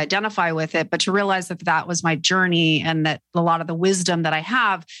identify with it, but to realize that was my journey and that a lot of the wisdom that I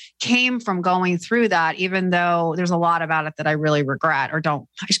have came from going through that, even though there's a lot about it that I really regret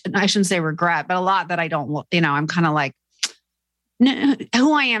I shouldn't say regret, but a lot that I don't, I'm kind of like,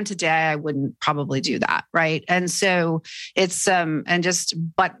 who I am today, I wouldn't probably do that. Right. And so it's,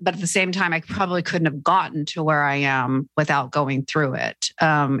 but at the same time, I probably couldn't have gotten to where I am without going through it.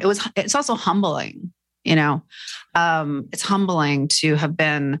 It's also humbling, it's humbling to have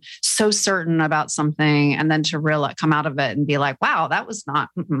been so certain about something and then to come out of it and be like, wow, that was not,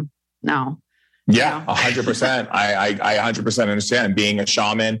 no. Yeah, 100%. I 100% understand being a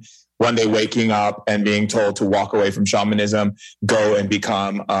shaman. One day waking up and being told to walk away from shamanism, go and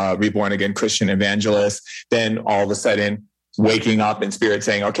become a reborn again Christian evangelist. Then all of a sudden waking up in spirit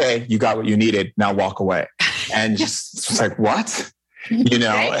saying, okay, you got what you needed. Now walk away. And just like, what? Right?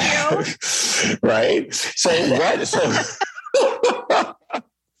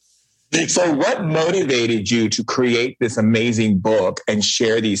 So what motivated you to create this amazing book and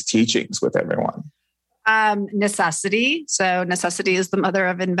share these teachings with everyone? Necessity. So necessity is the mother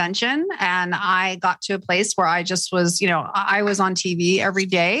of invention. And I got to a place where I just was, I was on TV every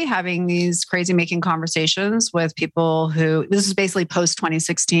day having these crazy making conversations with people who, this is basically post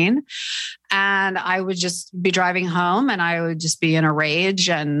 2016. And I would just be driving home and I would just be in a rage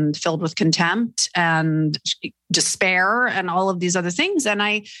and filled with contempt and despair and all of these other things. And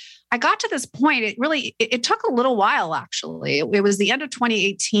I got to this point, it took a little while, actually. It was the end of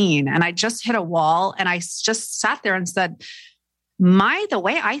 2018 and I just hit a wall and I just sat there and said, the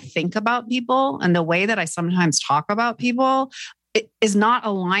way I think about people and the way that I sometimes talk about people is not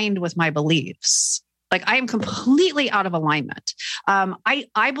aligned with my beliefs. Like I am completely out of alignment.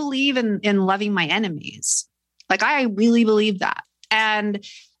 I believe in loving my enemies. Like I really believe that. And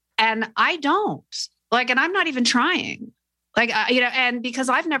I don't. And I'm not even trying. And because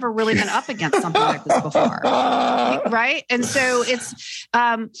I've never really been up against something like this before. Right. And so it's,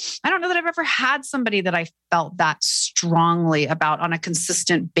 I don't know that I've ever had somebody that I felt that strongly about on a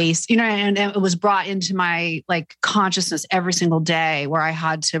consistent base, and it was brought into my consciousness every single day where I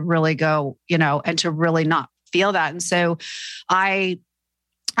had to really go, and to really not feel that. And so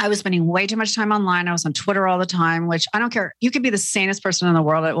I was spending way too much time online. I was on Twitter all the time, which I don't care. You could be the sanest person in the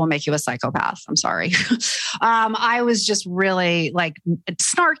world. It will make you a psychopath. I'm sorry. I was just really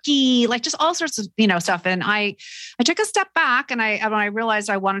snarky, just all sorts of, stuff. And I took a step back and when I realized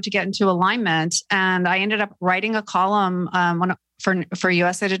I wanted to get into alignment, and I ended up writing a column for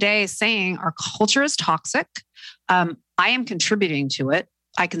USA Today saying our culture is toxic. I am contributing to it.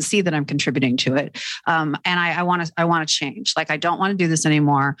 I can see that I'm contributing to it. And I want to change. I don't want to do this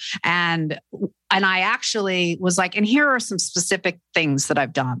anymore. And I actually was and here are some specific things that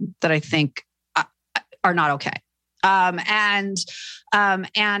I've done that I think are not okay. And I'm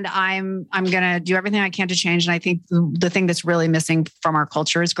going to do everything I can to change. And I think the thing that's really missing from our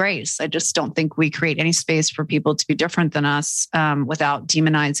culture is grace. I just don't think we create any space for people to be different than us, without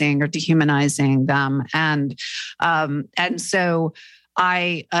demonizing or dehumanizing them. And so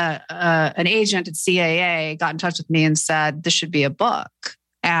an agent at CAA got in touch with me and said, this should be a book.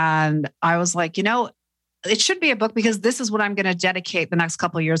 And I was like, it should be a book because this is what I'm going to dedicate the next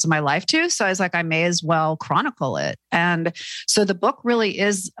couple of years of my life to. So I was like, I may as well chronicle it. And so the book really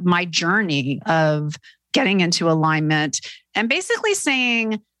is my journey of getting into alignment and basically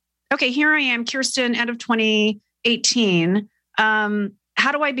saying, okay, here I am, Kirsten, end of 2018.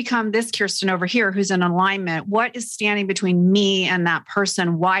 How do I become this Kirsten over here who's in alignment? What is standing between me and that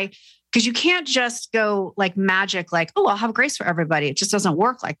person? Why? Because you can't just go magic, oh, I'll have grace for everybody. It just doesn't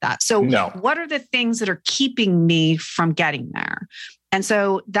work like that. So What are the things that are keeping me from getting there? And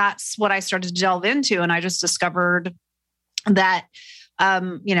so that's what I started to delve into. And I just discovered that,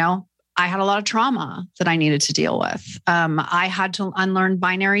 I had a lot of trauma that I needed to deal with. I had to unlearn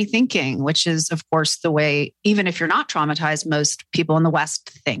binary thinking, which is, of course, the way, even if you're not traumatized, most people in the West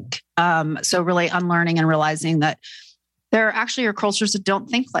think. So really unlearning and realizing that there actually are cultures that don't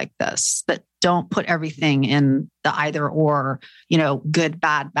think like this, that don't put everything in the either or, good,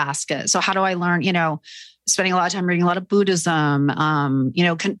 bad basket. So how do I learn, spending a lot of time reading a lot of Buddhism,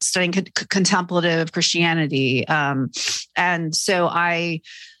 studying contemplative Christianity. And so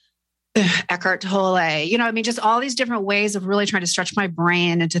Eckhart Tolle, just all these different ways of really trying to stretch my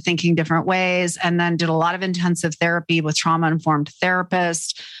brain into thinking different ways. And then did a lot of intensive therapy with trauma-informed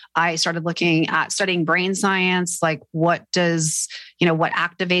therapists. I started looking at studying brain science, what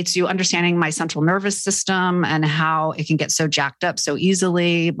activates you, understanding my central nervous system and how it can get so jacked up so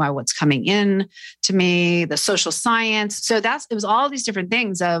easily by what's coming in to me, the social science. So it was all these different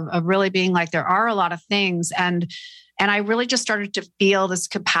things of really being there are a lot of things. And I really just started to feel this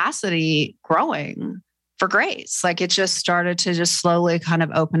capacity growing for grace. It just started to just slowly kind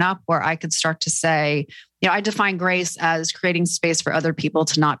of open up where I could start to say, I define grace as creating space for other people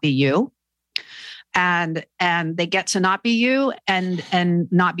to not be you. And they get to not be you and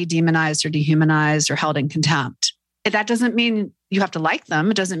not be demonized or dehumanized or held in contempt. That doesn't mean you have to like them.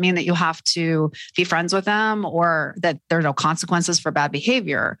 It doesn't mean that you have to be friends with them or that there are no consequences for bad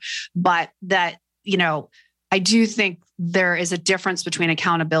behavior, but that, I do think there is a difference between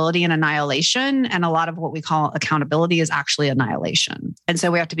accountability and annihilation. And a lot of what we call accountability is actually annihilation. And so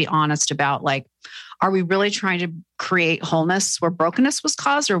we have to be honest about are we really trying to create wholeness where brokenness was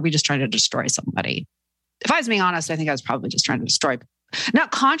caused, or are we just trying to destroy somebody? If I was being honest, I think I was probably just trying to destroy,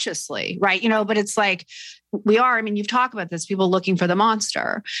 not consciously, right? But it's we are, you've talked about this, people looking for the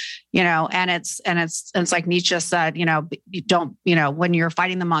monster, and it's like Nietzsche said, you don't, when you're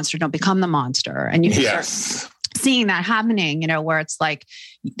fighting the monster, don't become the monster. And you can start seeing that happening, where it's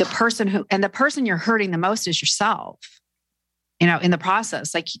the person you're hurting the most is yourself. in the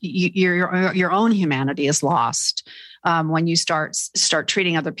process. Like your own humanity is lost when you start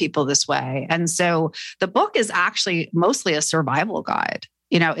treating other people this way. And so the book is actually mostly a survival guide.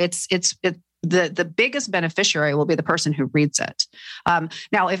 The biggest beneficiary will be the person who reads it.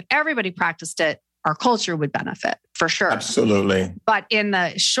 Now, if everybody practiced it, our culture would benefit for sure. Absolutely. But in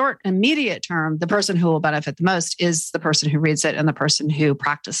the short, immediate term, the person who will benefit the most is the person who reads it and the person who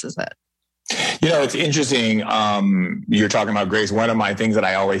practices it. It's interesting. You're talking about grace. One of my things that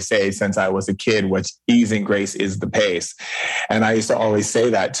I always say since I was a kid was ease and grace is the pace. And I used to always say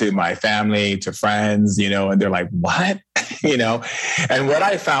that to my family, to friends, and they're like, what? And what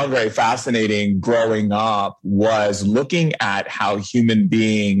I found very fascinating growing up was looking at how human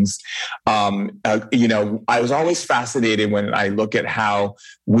beings, I was always fascinated when I look at how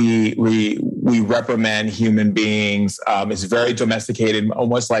we reprimand human beings. It's very domesticated,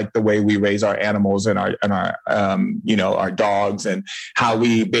 almost like the way we raise our animals and our dogs, and how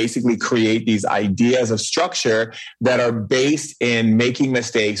we basically create these ideas of structure that are based in making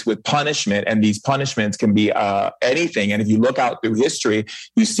mistakes with punishment. And these punishments can be anything. And if you look out through history,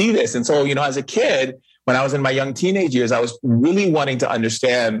 you see this. And so, as a kid, when I was in my young teenage years, I was really wanting to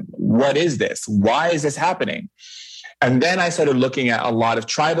understand, what is this? Why is this happening? And then I started looking at a lot of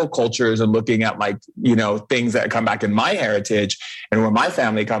tribal cultures and looking at things that come back in my heritage and where my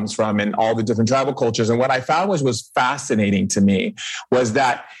family comes from and all the different tribal cultures. And what I found was fascinating to me was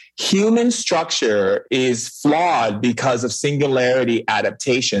that human structure is flawed because of singularity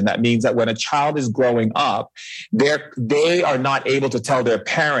adaptation. That means that when a child is growing up, they are not able to tell their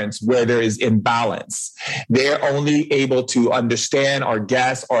parents where there is imbalance. They're only able to understand or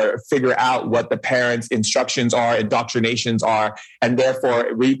guess or figure out what the parents' instructions are, indoctrinations are, and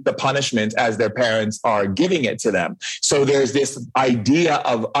therefore reap the punishment as their parents are giving it to them. So there's this idea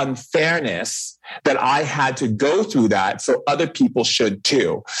of unfairness that I had to go through that, so other people should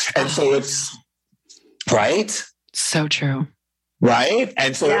too. And so it's right. So true. Right.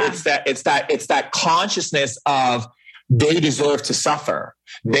 And so it's that consciousness of they deserve to suffer.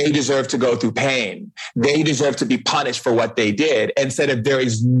 They deserve to go through pain. They deserve to be punished for what they did. Instead of there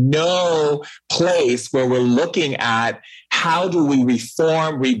is no place where we're looking at how do we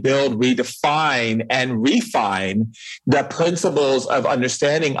reform, rebuild, redefine, and refine the principles of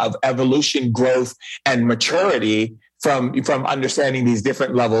understanding of evolution, growth, and maturity from understanding these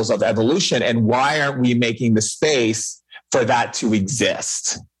different levels of evolution. And why aren't we making the space for that to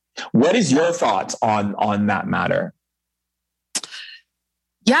exist? What is your thoughts on that matter?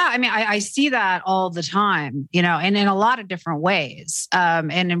 Yeah, I mean, I see that all the time, and in a lot of different ways,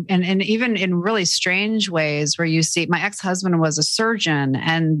 and even in really strange ways where you see. My ex-husband was a surgeon,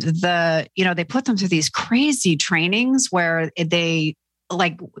 and they put them through these crazy trainings where there's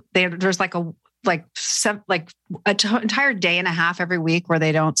entire day and a half every week where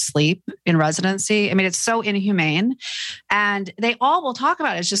they don't sleep in residency. I mean, it's so inhumane, and they all will talk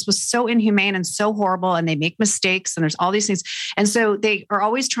about it. It just was so inhumane and so horrible, and they make mistakes, and there's all these things. And so they are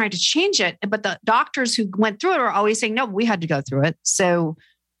always trying to change it. But the doctors who went through it are always saying, no, we had to go through it. So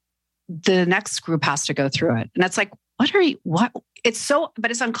the next group has to go through it. And it's like, what?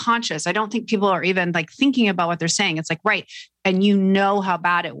 But it's unconscious. I don't think people are even thinking about what they're saying. It's like, right. And how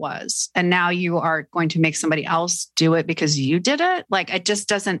bad it was. And now you are going to make somebody else do it because you did it.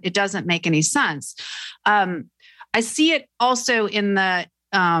 It doesn't make any sense. I see it also in the,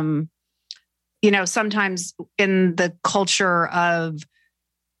 sometimes in the culture of,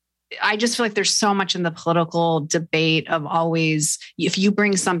 I just feel like there's so much in the political debate of always, if you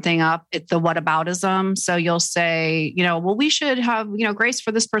bring something up, it's the whataboutism. So you'll say, well, we should have, grace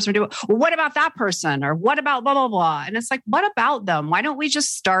for this person. Well, what about that person? Or what about blah, blah, blah? And it's like, what about them? Why don't we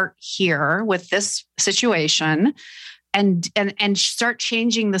just start here with this situation and start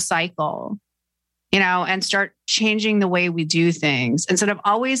changing the cycle, and start changing the way we do things instead of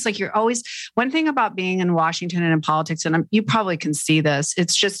always one thing about being in Washington and in politics, and you probably can see this.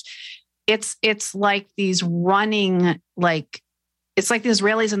 It's just, it's like these running, it's like the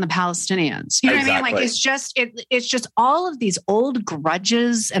Israelis and the Palestinians. You know what I mean? It's just all of these old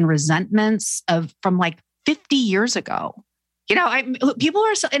grudges and resentments from 50 years ago. People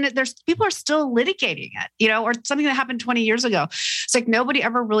are still litigating it, or something that happened 20 years ago. It's like nobody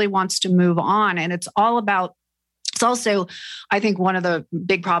ever really wants to move on. And it's also, I think, one of the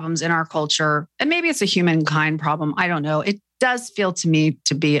big problems in our culture, and maybe it's a humankind problem, I don't know. It does feel to me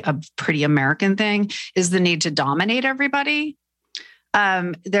to be a pretty American thing, is the need to dominate everybody.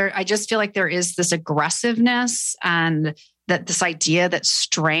 I just feel like there is this aggressiveness and that this idea that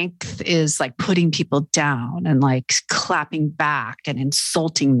strength is like putting people down and like clapping back and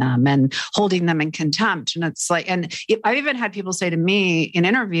insulting them and holding them in contempt. And it's like, and I've even had people say to me in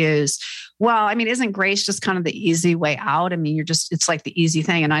interviews, well, I mean, isn't grace just kind of the easy way out? I mean, it's like the easy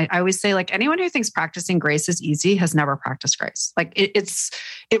thing. And I always say, like, anyone who thinks practicing grace is easy has never practiced grace. Like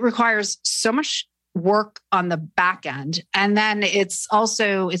it requires so much work on the back end. And then it's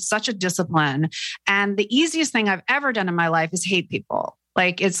such a discipline. And the easiest thing I've ever done in my life is hate people.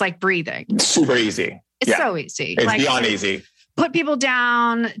 Like, it's like breathing. It's super easy. It's so easy. It's like, beyond easy. Put people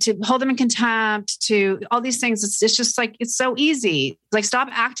down, to hold them in contempt, to all these things. It's just like, it's so easy. Like, stop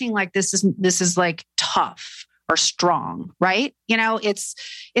acting like this is like tough or strong, right? You know, it's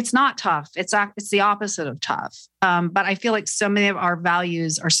not tough. It's the opposite of tough. But I feel like so many of our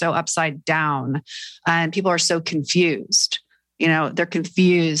values are so upside down, and people are so confused. You know, they're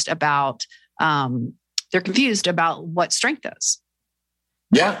confused about what strength is.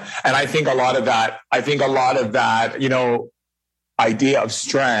 Yeah, and I think a lot of that, you know, idea of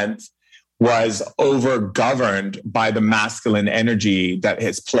strength was over-governed by the masculine energy that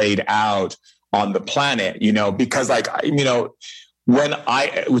has played out on the planet, you know, because, like, you know, when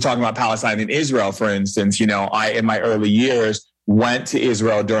we're talking about Palestine and Israel, for instance, you know, I, in my early years, went to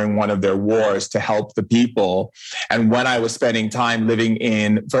Israel during one of their wars to help the people. And when I was spending time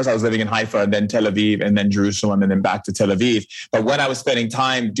first I was living in Haifa, and then Tel Aviv, and then Jerusalem, and then back to Tel Aviv. But when I was spending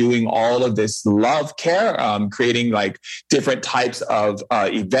time doing all of this love care, creating like different types of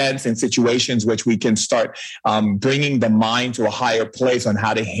events and situations which we can start bringing the mind to a higher place on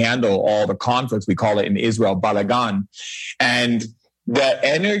how to handle all the conflicts. We call it in Israel, balagan. And the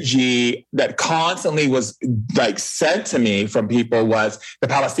energy that constantly was like sent to me from people was, the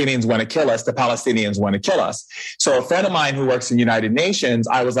Palestinians want to kill us. The Palestinians want to kill us. So a friend of mine who works in United Nations,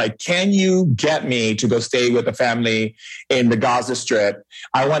 I was like, can you get me to go stay with a family in the Gaza Strip?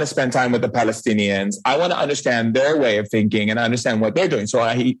 I want to spend time with the Palestinians. I want to understand their way of thinking and understand what they're doing. So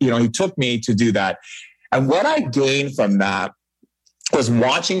he took me to do that. And what I gained from that was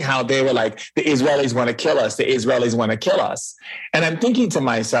watching how they were like, the Israelis want to kill us. The Israelis want to kill us. And I'm thinking to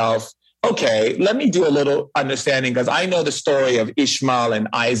myself, okay, let me do a little understanding, because I know the story of Ishmael and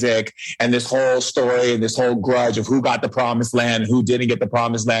Isaac and this whole story and this whole grudge of who got the promised land, who didn't get the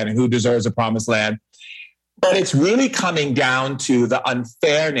promised land, and who deserves the promised land. But it's really coming down to the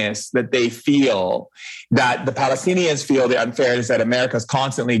unfairness that they feel, that the Palestinians feel, the unfairness that America is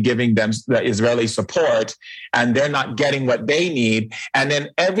constantly giving them the Israeli support, and they're not getting what they need. And then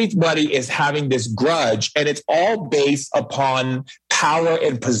everybody is having this grudge, and it's all based upon power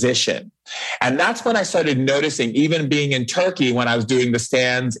and position. And that's when I started noticing, even being in Turkey, when I was doing the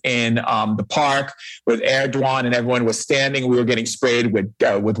stands in the park with Erdogan, and everyone was standing, we were getting sprayed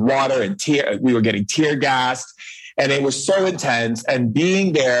with water and we were getting tear gassed, and it was so intense. And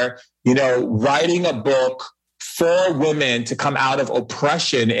being there, you know, writing a book for women to come out of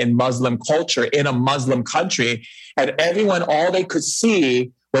oppression in Muslim culture in a Muslim country, and everyone, all they could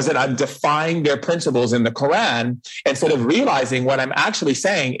see was that I'm defying their principles in the Quran, instead of realizing what I'm actually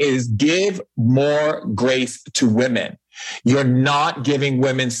saying is give more grace to women. You're not giving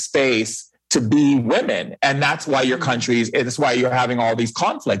women space to be women. And that's why it's why you're having all these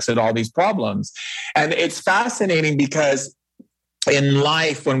conflicts and all these problems. And it's fascinating because in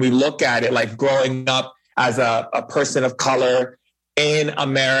life, when we look at it, like growing up as a person of color in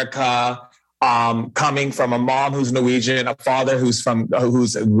America, coming from a mom who's Norwegian, a father who's from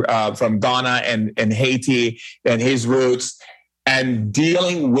Ghana and Haiti and his roots, and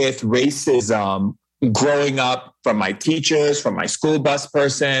dealing with racism, growing up from my teachers, from my school bus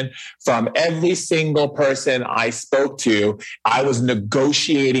person, from every single person I spoke to, I was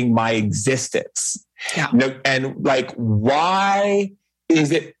negotiating my existence. Yeah. And like, why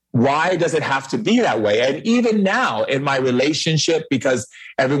does it have to be that way? And even now in my relationship, because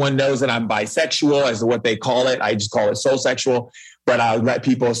everyone knows that I'm bisexual, as what they call it. I just call it soul sexual, but I'll let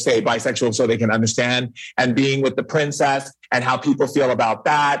people say bisexual so they can understand. And being with the princess and how people feel about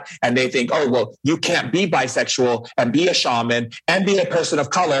that. And they think, oh, well, you can't be bisexual and be a shaman and be a person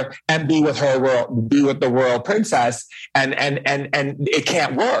of color and be with the royal princess. And it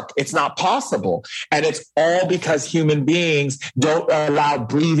can't work. It's not possible. And it's all because human beings don't allow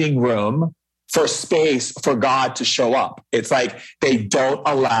breathing room for space for God to show up. It's like they don't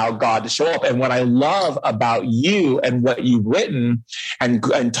allow God to show up. And what I love about you and what you've written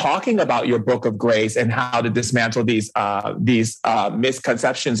and talking about your book of grace and how to dismantle these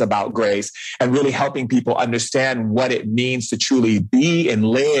misconceptions about grace and really helping people understand what it means to truly be and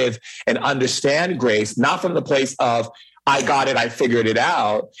live and understand grace, not from the place of, I got it, I figured it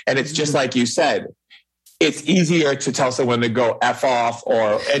out. And it's just like you said, it's easier to tell someone to go F off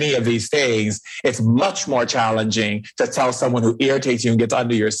or any of these things. It's much more challenging to tell someone who irritates you and gets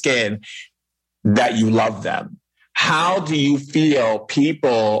under your skin that you love them. How do you feel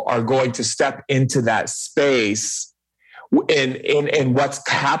people are going to step into that space in what's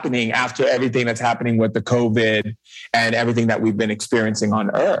happening after everything that's happening with the COVID and everything that we've been experiencing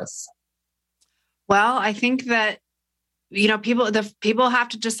on Earth? Well, I think that, people have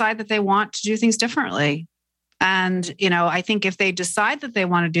to decide that they want to do things differently. And, I think if they decide that they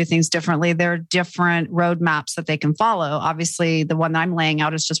want to do things differently, there are different roadmaps that they can follow. Obviously, the one that I'm laying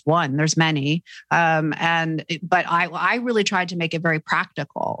out is just one. There's many. But I really tried to make it very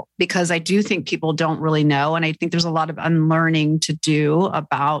practical because I do think people don't really know. And I think there's a lot of unlearning to do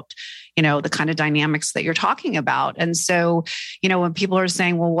about, the kind of dynamics that you're talking about. And so, when people are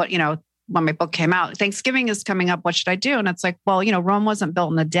saying, well, when my book came out, Thanksgiving is coming up, what should I do? And it's like, well, Rome wasn't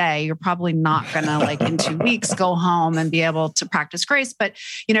built in a day. You're probably not going to in 2 weeks go home and be able to practice grace. But,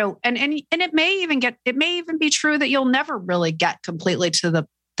 and it may even be true that you'll never really get completely to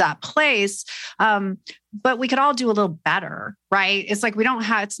that place. But we could all do a little better, right? It's like we don't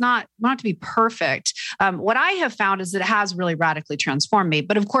have to be perfect. What I have found is that it has really radically transformed me.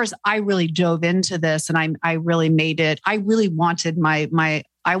 But of course, I really dove into this and I really made it. I really wanted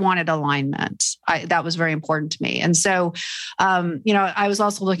I wanted alignment. That was very important to me. And so, I was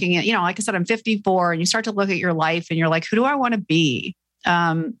also looking at, like I said, I'm 54 and you start to look at your life and you're like, who do I want to be?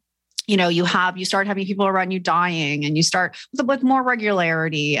 You start having people around you dying and you start with more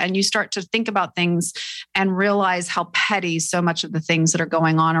regularity and you start to think about things and realize how petty so much of the things that are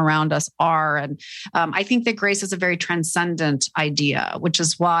going on around us are. And I think that grace is a very transcendent idea, which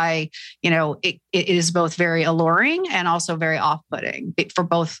is why, it is both very alluring and also very off-putting for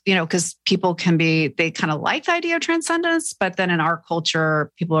both, because people they kind of like the idea of transcendence, but then in our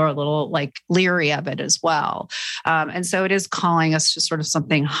culture, people are a little leery of it as well. And so it is calling us to sort of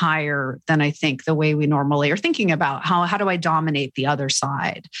something higher than I think the way we normally are thinking about how do I dominate the other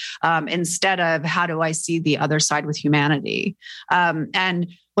side instead of how do I see the other side with humanity? And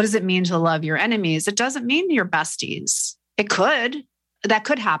what does it mean to love your enemies? It doesn't mean your besties. That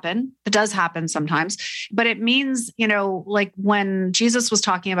could happen. It does happen sometimes, but it means, when Jesus was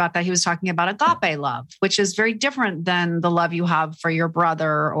talking about that, he was talking about agape love, which is very different than the love you have for your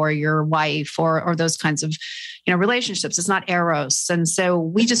brother or your wife or those kinds of, relationships. It's not eros. And so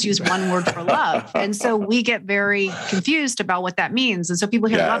we just use one word for love. And so we get very confused about what that means. And so people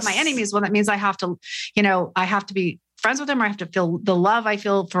hear love my enemies. Well, that means I have to be friends with them or I have to feel the love I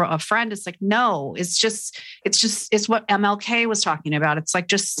feel for a friend. It's like, no, it's what MLK was talking about. It's like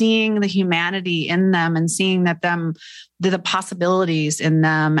just seeing the humanity in them and seeing that the possibilities in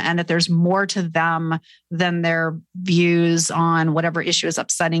them and that there's more to them than their views on whatever issue is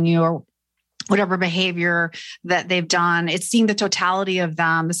upsetting you or whatever behavior that they've done. It's seeing the totality of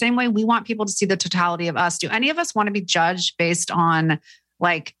them the same way we want people to see the totality of us. Do any of us want to be judged based on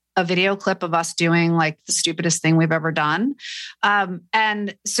a video clip of us doing the stupidest thing we've ever done?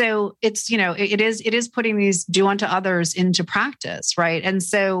 And so it's, it is putting these do unto others into practice. Right. And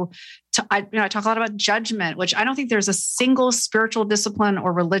so I talk a lot about judgment, which I don't think there's a single spiritual discipline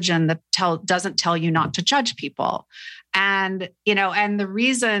or religion that doesn't tell you not to judge people. And, and the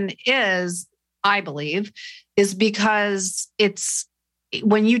reason is, I believe, is because it's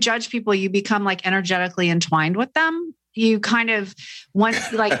when you judge people, you become energetically entwined with them. You kind of want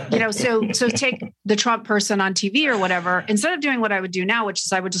so take the Trump person on TV or whatever, instead of doing what I would do now, which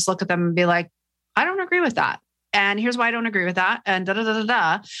is I would just look at them and be like, I don't agree with that. And here's why I don't agree with that. And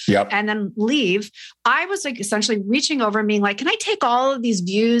Yep. And then leave. I was essentially reaching over and being like, can I take all of these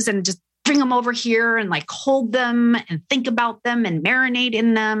views and just bring them over here and hold them and think about them and marinate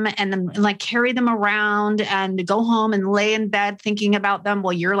in them and then carry them around and go home and lay in bed thinking about them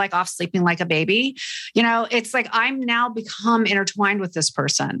while you're off sleeping like a baby. It's like I'm now become intertwined with this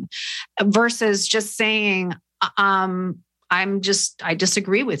person versus just saying, I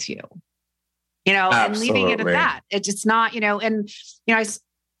disagree with you, and leaving it at that. It's not,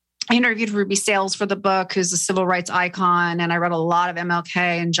 I interviewed Ruby Sales for the book, who's a civil rights icon. And I read a lot of MLK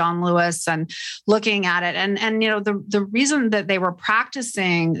and John Lewis and looking at it. And the reason that they were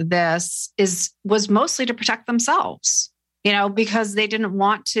practicing this was mostly to protect themselves, because they didn't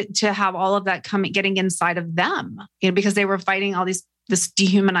want to have all of that getting inside of them, because they were fighting all this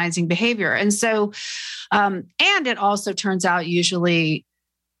dehumanizing behavior. And so, and it also turns out usually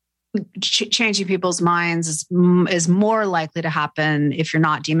changing people's minds is more likely to happen if you're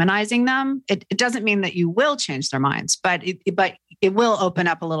not demonizing them. It doesn't mean that you will change their minds, but it will open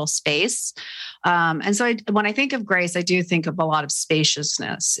up a little space. And so when I think of grace, I do think of a lot of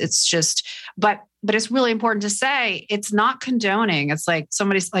spaciousness. It's just, but it's really important to say it's not condoning. It's like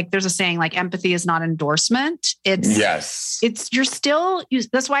somebody's like, there's a saying like empathy is not endorsement. You're still,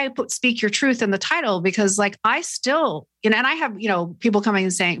 that's why I put speak your truth in the title, because like I still, and I have, people coming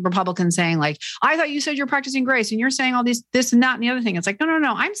and saying, Republicans saying like, I thought you said you're practicing grace and you're saying all this and that and the other thing. It's like, no.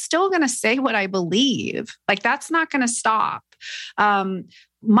 I'm still going to say what I believe. Like that's not going to stop.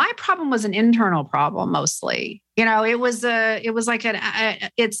 My problem was an internal problem mostly. It's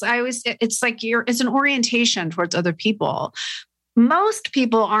an orientation towards other people. Most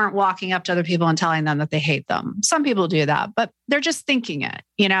people aren't walking up to other people and telling them that they hate them. Some people do that, but they're just thinking it.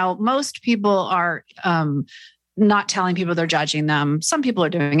 Most people are not telling people they're judging them. Some people are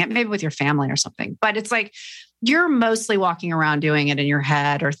doing it, maybe with your family or something, but it's like, you're mostly walking around doing it in your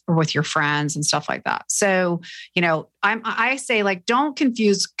head or with your friends and stuff like that. So, I say like, don't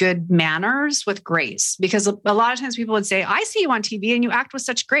confuse good manners with grace, because a lot of times people would say, I see you on TV and you act with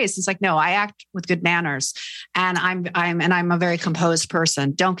such grace. It's like, no, I act with good manners and I'm a very composed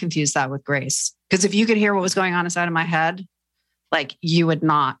person. Don't confuse that with grace. Because if you could hear what was going on inside of my head, like you would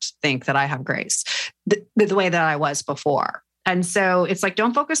not think that I have grace the way that I was before. And so it's like,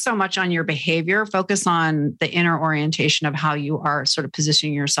 don't focus so much on your behavior, focus on the inner orientation of how you are sort of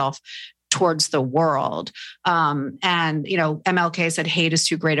positioning yourself towards the world. MLK said, hate is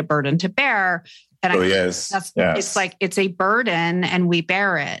too great a burden to bear. And it's like, it's a burden and we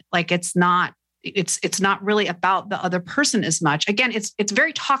bear it. Like, it's not really about the other person as much. Again, it's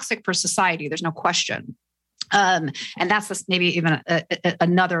very toxic for society. There's no question. And that's maybe even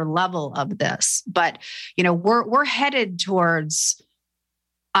another level of this, but we're headed towards,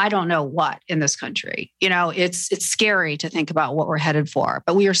 I don't know what in this country. It's scary to think about what we're headed for,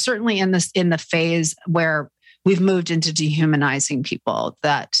 but we are certainly in the phase where we've moved into dehumanizing people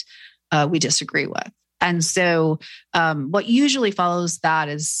that we disagree with, and so what usually follows that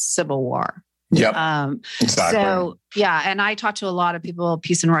is civil war. Yep. Exactly. So yeah. And I talk to a lot of people,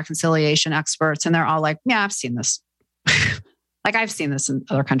 peace and reconciliation experts, and they're all like, yeah, I've seen this. Like I've seen this in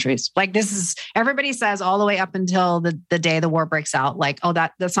other countries. Like everybody says all the way up until the day the war breaks out, like, oh,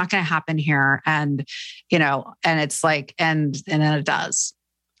 that's not going to happen here. And, and it's like, and then it does.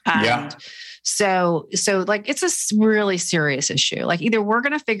 And so like, it's a really serious issue. Like either we're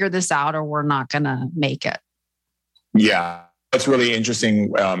going to figure this out or we're not going to make it. Yeah. That's really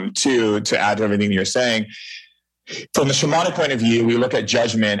interesting, too, to add to everything you're saying. From the shamanic point of view, we look at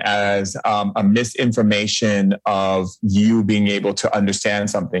judgment as a misinformation of you being able to understand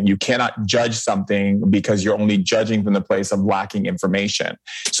something. You cannot judge something because you're only judging from the place of lacking information.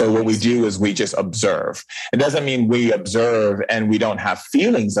 So what we do is we just observe. It doesn't mean we observe and we don't have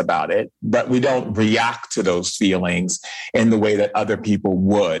feelings about it, but we don't react to those feelings in the way that other people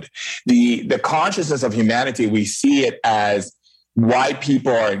would. The consciousness of humanity, we see it as why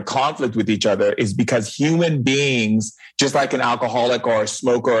people are in conflict with each other is because human beings, just like an alcoholic or a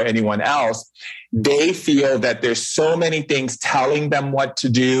smoker or anyone else, they feel that there's so many things telling them what to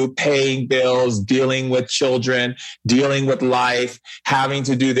do, paying bills, dealing with children, dealing with life, having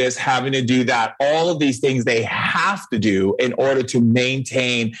to do this, having to do that. All of these things they have to do in order to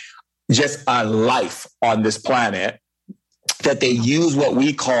maintain just a life on this planet, that they use what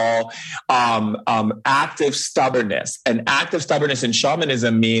we call active stubbornness. And active stubbornness in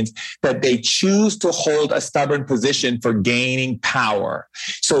shamanism means that they choose to hold a stubborn position for gaining power.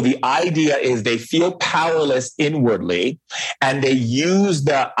 So the idea is they feel powerless inwardly, and they use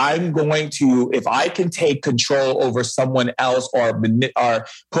if I can take control over someone else or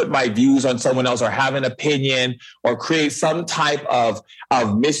put my views on someone else or have an opinion or create some type of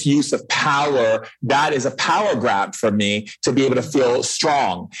misuse of power, that is a power grab for me to be able to feel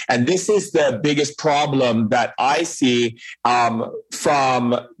strong. And this is the biggest problem that I see from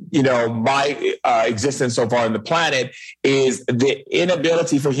my existence so far on the planet, is the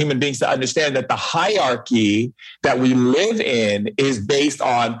inability for human beings to understand that the hierarchy that we live in is based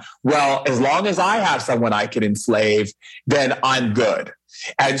on, well, as long as I have someone I can enslave, then I'm good.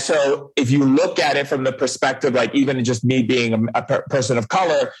 And so if you look at it from the perspective, like even just me being a person of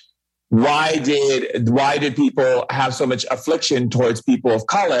color, why did people have so much affliction towards people of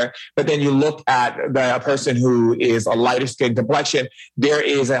color? But then you look at the person who is a lighter skin complexion, there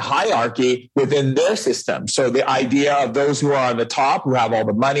is a hierarchy within their system. So the idea of those who are on the top, who have all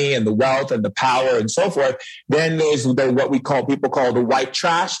the money and the wealth and the power and so forth, then there's what people call the white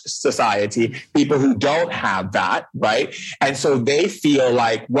trash society, people who don't have that, right? And so they feel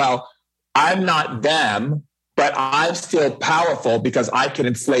like, well, I'm not them, but I'm still powerful because I can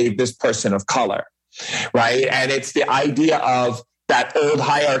enslave this person of color, right? And it's the idea of that old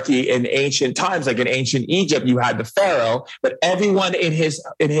hierarchy in ancient times, like in ancient Egypt, you had the Pharaoh, but everyone in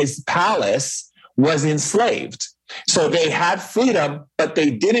his palace was enslaved. So they had freedom, but they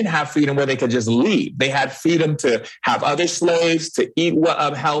didn't have freedom where they could just leave. They had freedom to have other slaves, to eat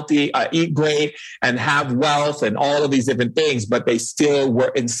healthy, eat great, and have wealth and all of these different things, but they still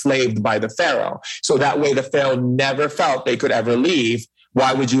were enslaved by the Pharaoh. So that way the Pharaoh never felt they could ever leave.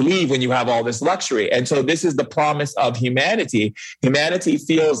 Why would you leave when you have all this luxury? And so this is the promise of humanity. Humanity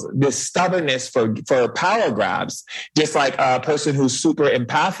feels this stubbornness for power grabs, just like a person who's super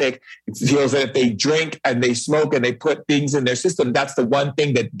empathic feels that if they drink and they smoke and they put things in their system, that's the one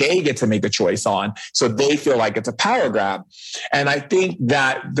thing that they get to make a choice on. So they feel like it's a power grab. And I think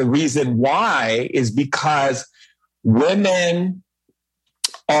that the reason why is because women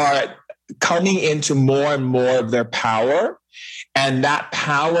are coming into more and more of their power. And that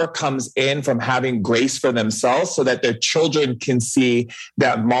power comes in from having grace for themselves so that their children can see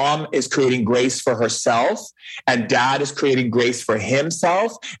that mom is creating grace for herself and dad is creating grace for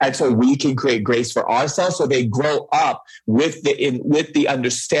himself. And so we can create grace for ourselves. So they grow up with the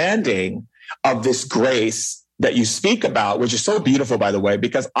understanding of this grace that you speak about, which is so beautiful, by the way,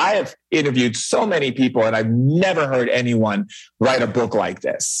 because I have interviewed so many people and I've never heard anyone write a book like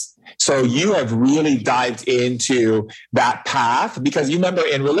this. So you have really dived into that path, because you remember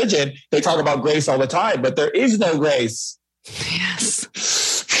in religion, they talk about grace all the time, but there is no grace. Yes.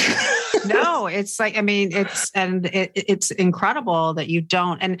 No, it's like, I mean, it's incredible that you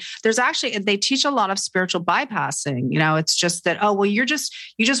don't. And there's actually, they teach a lot of spiritual bypassing. You know, it's just that, oh, well, you just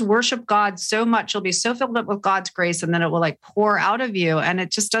worship God so much. You'll be so filled up with God's grace and then it will like pour out of you. And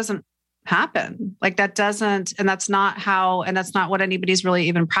it just doesn't happen. Like that doesn't, and that's not how, and that's not what anybody's really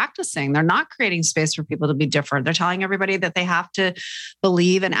even practicing. They're not creating space for people to be different. They're telling everybody that they have to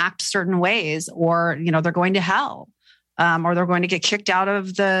believe and act certain ways, or, you know, they're going to hell. Or they're going to get kicked out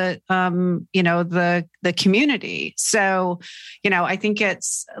of the community. So, you know, I think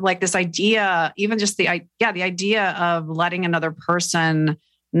it's like this idea, even just the idea of letting another person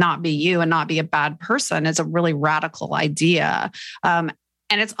not be you and not be a bad person is a really radical idea.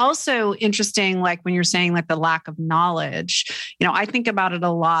 And it's also interesting, like when you're saying like the lack of knowledge, you know, I think about it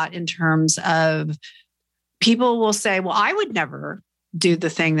a lot in terms of people will say, well, I would never do the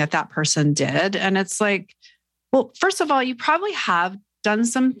thing that person did. And it's like, well, first of all, you probably have done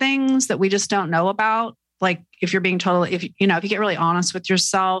some things that we just don't know about. Like if you're being if you get really honest with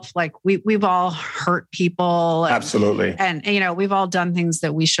yourself, like we've all hurt people. Absolutely. And, you know, we've all done things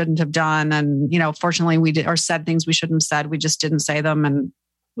that we shouldn't have done. And, you know, fortunately we did, or said things we shouldn't have said. We just didn't say them. And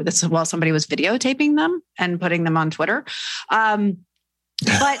while somebody was videotaping them and putting them on Twitter.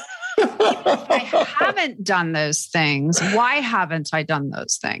 But if I haven't done those things, why haven't I done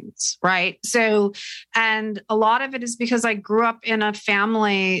those things? Right. So, and a lot of it is because I grew up in a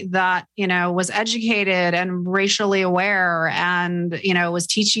family that, you know, was educated and racially aware and, you know, was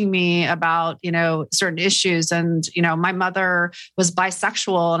teaching me about, you know, certain issues. And, you know, my mother was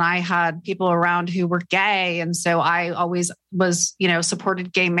bisexual and I had people around who were gay. And so I always was, you know,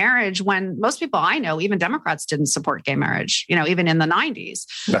 supported gay marriage when most people I know, even Democrats, didn't support gay marriage, you know, even in the 90s.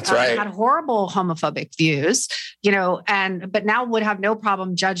 That's right. Had horrible homophobic views, you know, but now would have no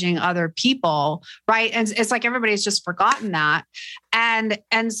problem judging other people. Right. And it's like, everybody's just forgotten that. And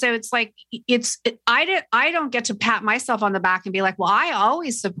so it's like, I don't get to pat myself on the back and be like, well, I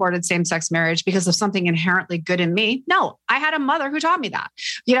always supported same-sex marriage because of something inherently good in me. No, I had a mother who taught me that,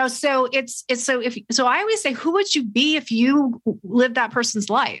 you know, so so I always say, who would you be if you lived that person's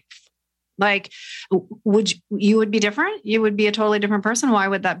life? Like, you would be different? You would be a totally different person. Why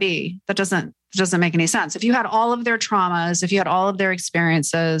would that be? That doesn't make any sense. If you had all of their traumas, if you had all of their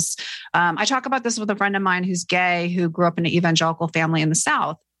experiences, I talk about this with a friend of mine who's gay, who grew up in an evangelical family in the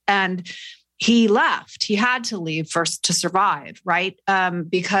South, and he left. He had to leave first to survive, right?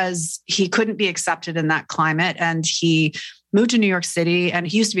 Because he couldn't be accepted in that climate, and he moved to New York City, and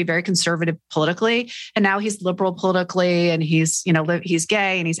he used to be very conservative politically, and now he's liberal politically, and he's, you know, he's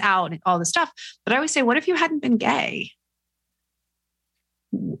gay and he's out and all this stuff. But I always say, what if you hadn't been gay?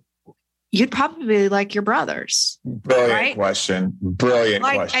 You'd probably be like your brothers. Brilliant right? question. Brilliant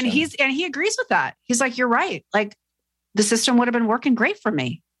question. And he agrees with that. He's like, you're right. Like the system would have been working great for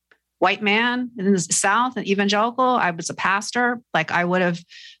me. White man in the South and evangelical. I was a pastor. Like I would have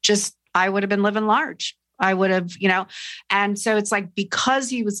been living large. I would have, you know, and so it's like,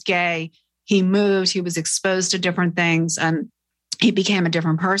 because he was gay, he moved, he was exposed to different things, and he became a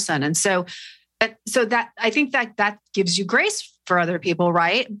different person. And so that I think that gives you grace for other people,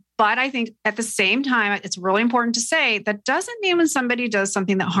 right? But I think at the same time, it's really important to say that doesn't mean when somebody does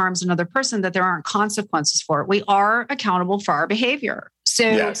something that harms another person that there aren't consequences for it. We are accountable for our behavior. So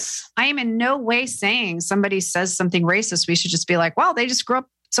yes. I am in no way saying somebody says something racist, we should just be like, well, they just grew up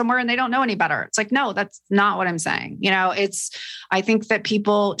somewhere and they don't know any better. It's like, no, that's not what I'm saying. I think that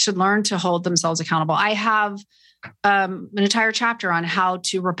people should learn to hold themselves accountable. I have an entire chapter on how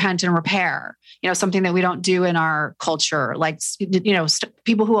to repent and repair, something that we don't do in our culture. Like,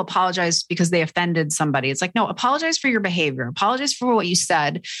 people who apologize because they offended somebody. It's like, no, apologize for your behavior. Apologize for what you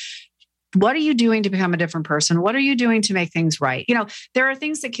said. What are you doing to become a different person? What are you doing to make things right? There are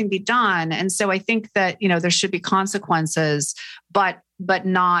things that can be done. And so I think that, there should be consequences, but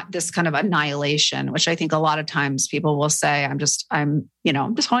not this kind of annihilation, which I think a lot of times people will say, I'm just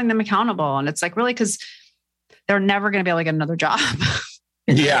holding them accountable. And it's like, really, because they're never going to be able to get another job.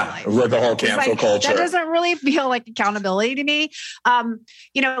 Yeah, with the whole cancel culture. That doesn't really feel like accountability to me.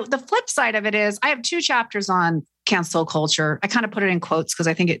 The flip side of it is I have 2 chapters on cancel culture. I kind of put it in quotes because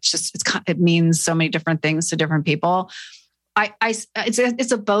I think it means so many different things to different people.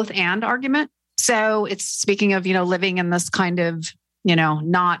 It's a both and argument. So it's speaking of, living in this kind of,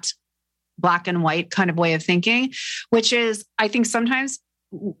 not black and white kind of way of thinking, which is, I think sometimes,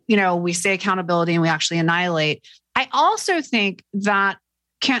 we say accountability and we actually annihilate. I also think that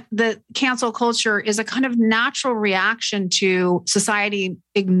the cancel culture is a kind of natural reaction to society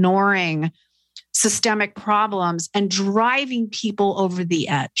ignoring systemic problems and driving people over the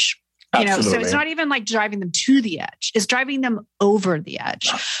edge. So it's not even like driving them to the edge, it's driving them over the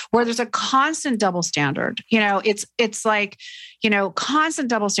edge where there's a constant double standard. It's like, constant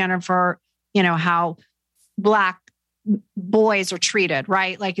double standard for, how Black boys are treated,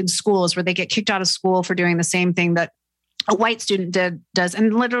 right? Like in schools where they get kicked out of school for doing the same thing that a white student does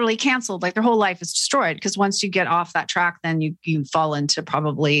and literally canceled, like their whole life is destroyed. Because once you get off that track, then you fall into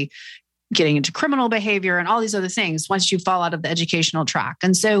probably getting into criminal behavior and all these other things once you fall out of the educational track.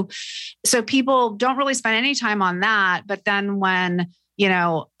 And so people don't really spend any time on that. But then when,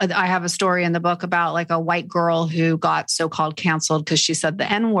 I have a story in the book about like a white girl who got so-called canceled because she said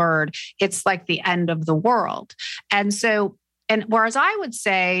the N-word, it's like the end of the world. And whereas I would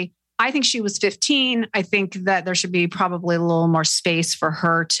say, I think she was 15. I think that there should be probably a little more space for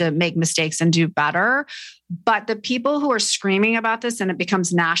her to make mistakes and do better. But the people who are screaming about this and it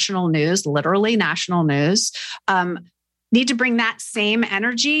becomes national news, literally national news, need to bring that same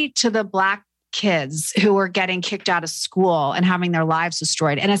energy to the Black kids who are getting kicked out of school and having their lives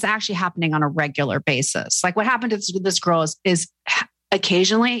destroyed. And it's actually happening on a regular basis. Like what happened to this girl is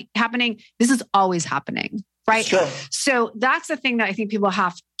occasionally happening. This is always happening. Right. Sure. So that's the thing that I think people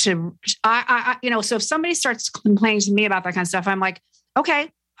have to, so if somebody starts complaining to me about that kind of stuff, I'm like, okay,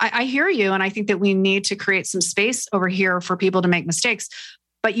 I hear you. And I think that we need to create some space over here for people to make mistakes,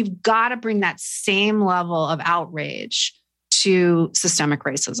 but you've got to bring that same level of outrage to systemic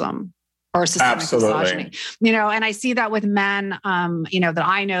racism or systemic misogyny, and I see that with men, that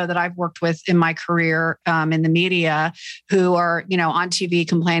I know that I've worked with in my career in the media who are, on TV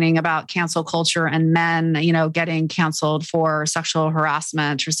complaining about cancel culture and men, getting canceled for sexual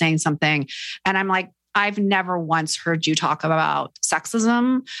harassment or saying something. And I'm like, I've never once heard you talk about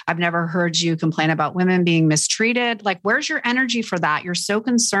sexism. I've never heard you complain about women being mistreated. Like, where's your energy for that? You're so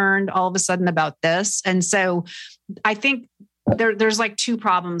concerned all of a sudden about this. And so I think there's like 2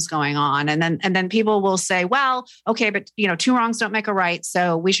 problems going on. And then people will say, well, okay, but 2 wrongs don't make a right.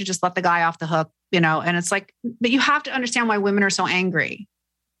 So we should just let the guy off the hook, and it's like, but you have to understand why women are so angry.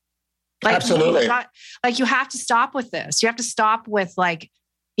 Like, absolutely. You have to stop with this. You have to stop with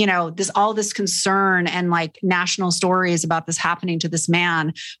all this concern and like national stories about this happening to this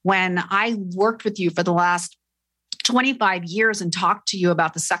man. When I worked with you for the last 25 years and talked to you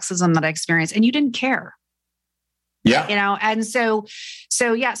about the sexism that I experienced and you didn't care. Yeah. And so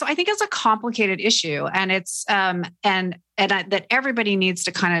I think it's a complicated issue and it's, that everybody needs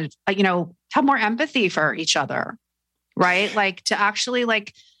to kind of, have more empathy for each other, right? Like to actually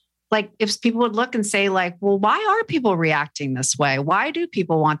like if people would look and say like, well, why are people reacting this way? Why do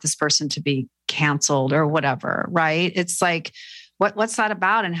people want this person to be canceled or whatever, right? It's like, what's that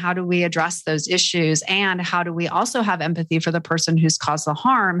about? And how do we address those issues? And how do we also have empathy for the person who's caused the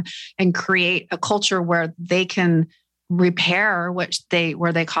harm and create a culture where they can repair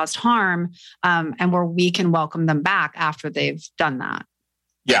where they caused harm, and where we can welcome them back after they've done that.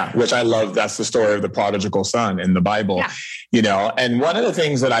 Yeah, which I love. That's the story of the prodigal son in the Bible, and one of the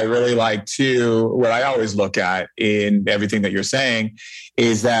things that I really like too, what I always look at in everything that you're saying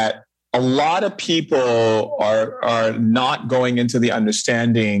is that a lot of people are not going into the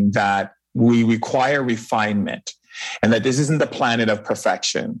understanding that we require refinement. and that this isn't the planet of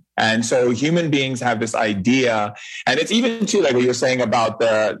perfection. And so human beings have this idea, and it's even too like what you're saying about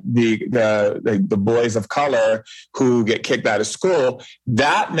the boys of color who get kicked out of school.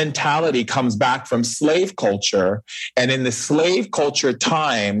 That mentality comes back from slave culture, and in the slave culture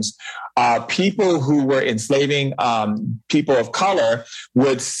times, people who were enslaving people of color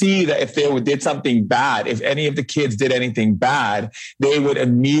would see that if they did something bad, if any of the kids did anything bad, they would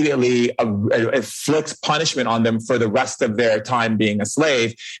immediately inflict punishment on them for the rest of their time being a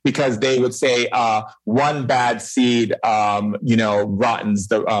slave, because they would say one bad seed, rottens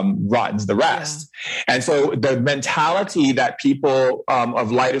the rest. Yeah. And so the mentality that people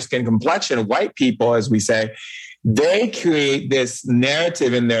of lighter skin complexion, white people, as we say, they create this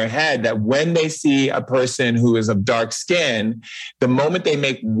narrative in their head that when they see a person who is of dark skin, the moment they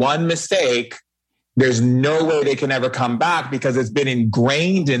make one mistake, there's no way they can ever come back, because it's been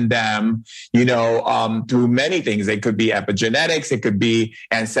ingrained in them, through many things. It could be epigenetics. It could be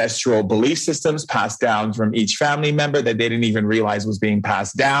ancestral belief systems passed down from each family member that they didn't even realize was being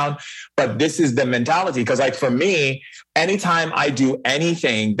passed down. But this is the mentality. Because like for me, anytime I do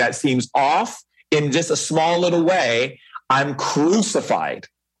anything that seems off in just a small little way, I'm crucified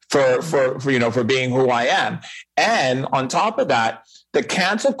for being who I am. And on top of that, the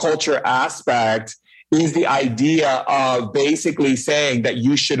cancel culture aspect is the idea of basically saying that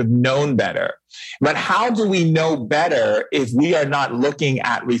you should have known better. But how do we know better if we are not looking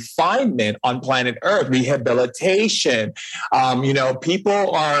at refinement on planet Earth, rehabilitation?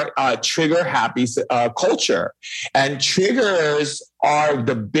 People are trigger happy culture, and triggers are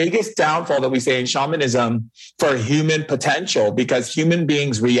the biggest downfall that we say in shamanism for human potential, because human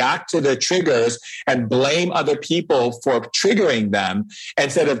beings react to the triggers and blame other people for triggering them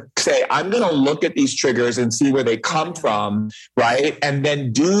instead of say, I'm going to look at these triggers and see where they come from, right? And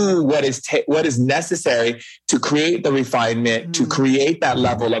then do what is necessary to create the refinement, to create that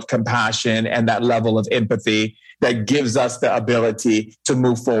level of compassion and that level of empathy that gives us the ability to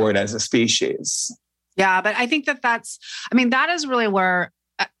move forward as a species. Yeah, but I think that is really where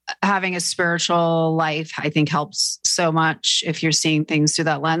having a spiritual life, I think, helps so much if you're seeing things through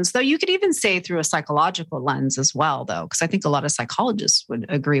that lens. Though you could even say through a psychological lens as well, though, because I think a lot of psychologists would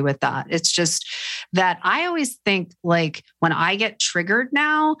agree with that. It's just that I always think, like, when I get triggered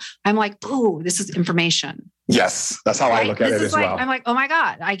now, I'm like, ooh, this is information. Yes, that's how I look at it as well. I'm like, oh my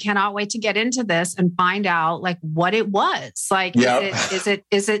God, I cannot wait to get into this and find out like what it was. Like, is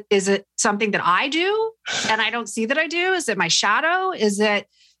it something that I do and I don't see that I do? Is it my shadow? Is it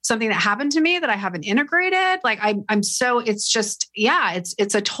something that happened to me that I haven't integrated? Like it's just,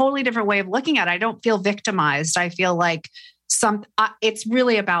 it's a totally different way of looking at it. I don't feel victimized. I feel like it's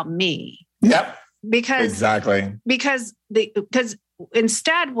really about me. Yep. Because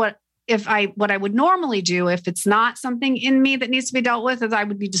instead what I would normally do if it's not something in me that needs to be dealt with is I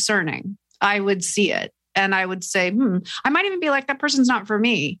would be discerning. I would see it and I would say, I might even be like, that person's not for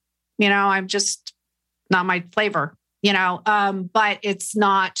me. I'm just not my flavor, but it's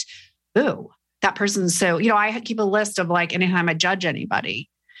not, that person's so, I keep a list of like, anytime I judge anybody,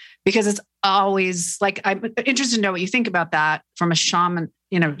 because it's always like, I'm interested to know what you think about that from a shaman,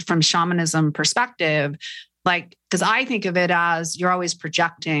 from shamanism perspective, like, because I think of it as you're always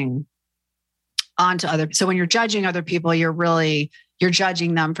projecting onto so when you're judging other people, you're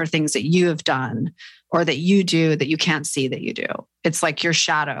judging them for things that you have done or that you do that you can't see that you do. It's like your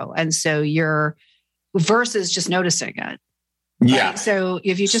shadow. And so you're versus just noticing it. Yeah. Right? So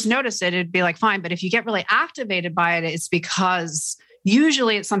if you just notice it, it'd be like, fine. But if you get really activated by it, it's because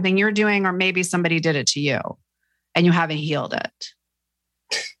usually it's something you're doing, or maybe somebody did it to you and you haven't healed it.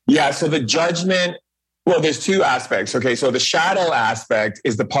 Yeah. So the judgment, well, there's two aspects. Okay. So the shadow aspect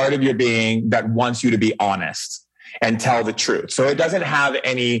is the part of your being that wants you to be honest and tell the truth. So it doesn't have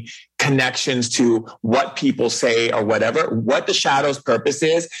any connections to what people say or whatever. What the shadow's purpose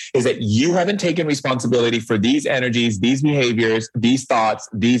is that you haven't taken responsibility for these energies, these behaviors, these thoughts,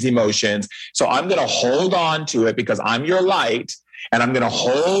 these emotions. So I'm going to hold on to it because I'm your light. And I'm going to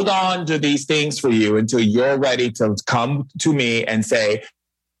hold on to these things for you until you're ready to come to me and say,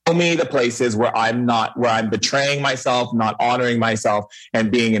 show me the places where I'm betraying myself, not honoring myself,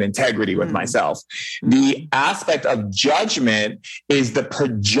 and being in integrity with myself. The aspect of judgment is the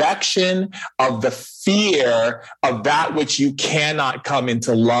projection of the fear of that which you cannot come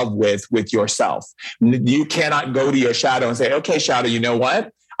into love with yourself. You cannot go to your shadow and say, okay, shadow, you know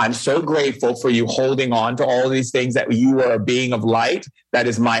what? I'm so grateful for you holding on to all these things that you are a being of light. That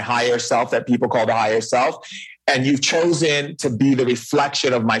is my higher self that people call the higher self. And you've chosen to be the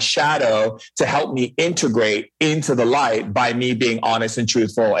reflection of my shadow to help me integrate into the light by me being honest and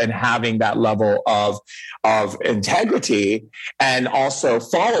truthful and having that level of integrity and also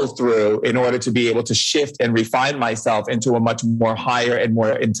follow through in order to be able to shift and refine myself into a much more higher and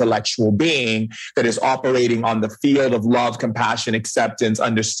more intellectual being that is operating on the field of love, compassion, acceptance,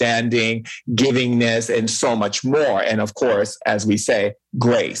 understanding, givingness, and so much more. And of course, as we say,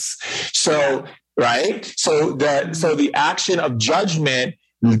 grace. So, right? So the action of judgment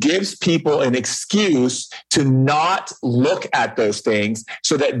gives people an excuse to not look at those things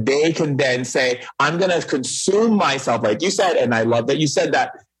so that they can then say, I'm going to consume myself, like you said. And I love that you said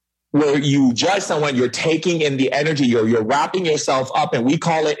that. Where you judge someone, you're taking in the energy, you're wrapping yourself up, and we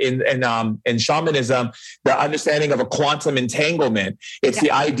call it in shamanism the understanding of a quantum entanglement. It's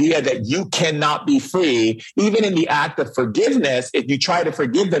the idea that you cannot be free, even in the act of forgiveness. If you try to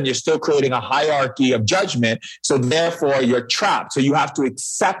forgive them, you're still creating a hierarchy of judgment. So therefore, you're trapped. So you have to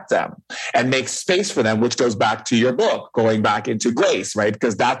accept them and make space for them, which goes back to your book, going back into grace, right?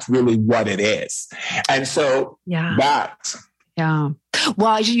 Because that's really what it is. And so that. Yeah.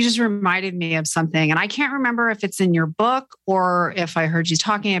 Well, you just reminded me of something, and I can't remember if it's in your book or if I heard you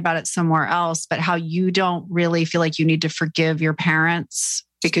talking about it somewhere else, but how you don't really feel like you need to forgive your parents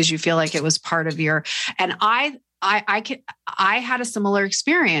because you feel like it was part of your, and I had a similar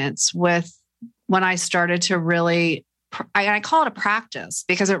experience with when I started to really, I call it a practice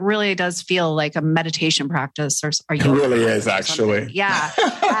because it really does feel like a meditation practice or it really is actually. Yeah.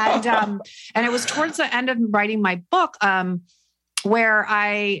 And it was towards the end of writing my book, where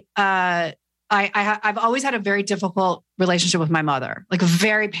I've always had a very difficult relationship with my mother, like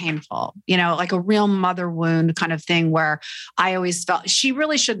very painful, like a real mother wound kind of thing where I always felt she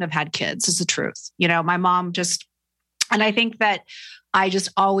really shouldn't have had kids is the truth. My mom and I think that I just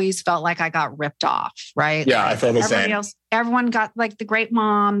always felt like I got ripped off. Right. Yeah. I feel the same. Everyone got like the great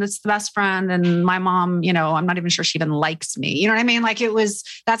mom, that's the best friend. And my mom, I'm not even sure she even likes me. You know what I mean? Like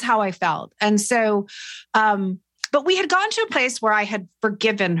that's how I felt. And so, but we had gotten to a place where I had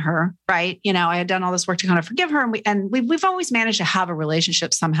forgiven her, right? I had done all this work to kind of forgive her, and we've always managed to have a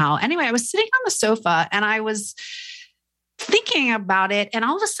relationship somehow. Anyway, I was sitting on the sofa and I was thinking about it, and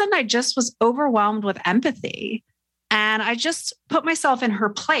all of a sudden I just was overwhelmed with empathy, and I just put myself in her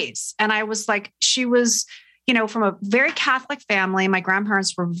place. And I was like, she was, from a very Catholic family. My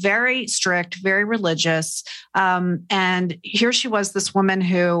grandparents were very strict, very religious. And here she was, this woman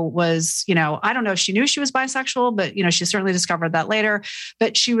who was, I don't know if she knew she was bisexual, but, she certainly discovered that later.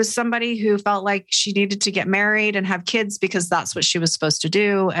 But she was somebody who felt like she needed to get married and have kids because that's what she was supposed to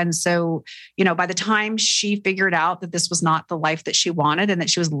do. And so, by the time she figured out that this was not the life that she wanted and that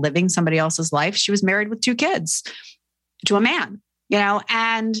she was living somebody else's life, she was married with 2 kids to a man,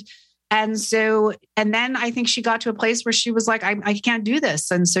 And then I think she got to a place where she was like, I can't do this.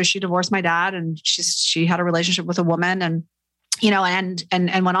 And so she divorced my dad, and she had a relationship with a woman, and,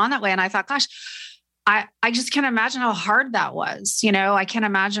 and went on that way. And I thought, gosh, I just can't imagine how hard that was. I can't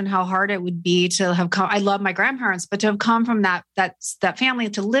imagine how hard it would be to have come. I love my grandparents, but to have come from that family,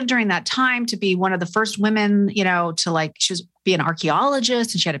 to live during that time, to be one of the first women, to be an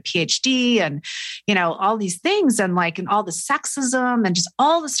archaeologist, and she had a PhD, and, all these things, and all the sexism and just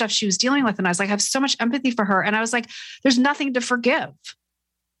all the stuff she was dealing with. And I was like, I have so much empathy for her. And I was like, there's nothing to forgive.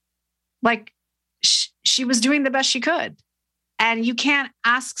 Like she was doing the best she could. And you can't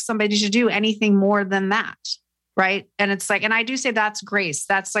ask somebody to do anything more than that. Right. And it's like, and I do say that's grace.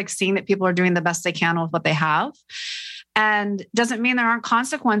 That's like seeing that people are doing the best they can with what they have. And doesn't mean there aren't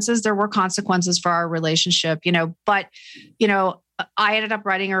consequences. There were consequences for our relationship, but, I ended up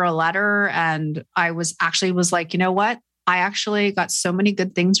writing her a letter, and I was like, you know what? I actually got so many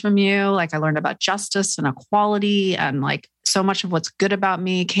good things from you. Like I learned about justice and equality, and like so much of what's good about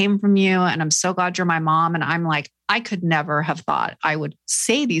me came from you. And I'm so glad you're my mom. And I'm like, I could never have thought I would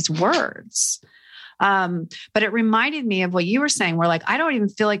say these words. But it reminded me of what you were saying, where like, I don't even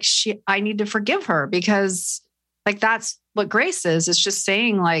feel like I need to forgive her, because like, that's what grace is. It's just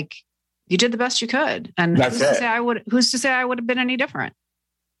saying like, you did the best you could. And who's to say I would have been any different?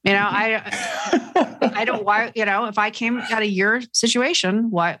 I don't, why, if I came out of your situation,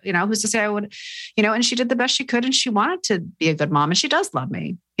 why, who's to say I would, and she did the best she could, and she wanted to be a good mom, and she does love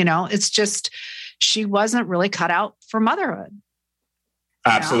me. It's just, she wasn't really cut out for motherhood.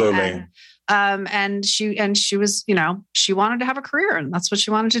 Absolutely. And she was, she wanted to have a career, and that's what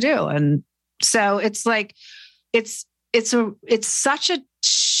she wanted to do. And so it's like, it's such a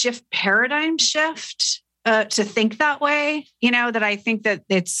paradigm shift to think that way, that I think that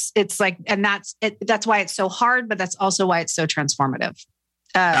it's like, and that's why it's so hard, but that's also why it's so transformative.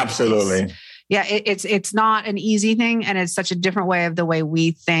 Absolutely. Yeah, it's not an easy thing, and it's such a different way of the way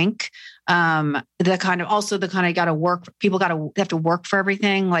we think. The kind of got to work. People have to work for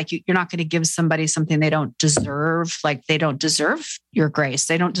everything. Like you're not going to give somebody something they don't deserve. Like they don't deserve your grace.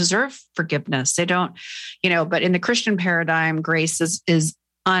 They don't deserve forgiveness. They don't, But in the Christian paradigm, grace is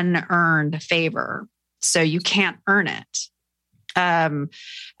unearned favor, so you can't earn it.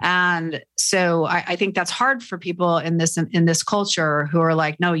 And so I think that's hard for people in this culture who are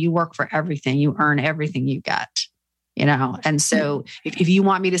like, no, you work for everything. You earn everything you get, And so if you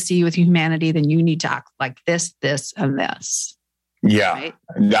want me to see you with humanity, then you need to act like this, and this. Yeah, right?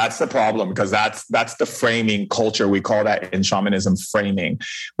 That's the problem, because that's the framing culture. We call that in shamanism framing,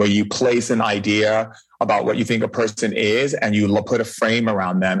 where you place an idea about what you think a person is and you put a frame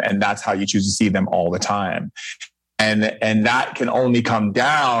around them. And that's how you choose to see them all the time. And that can only come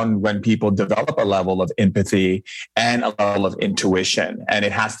down when people develop a level of empathy and a level of intuition. And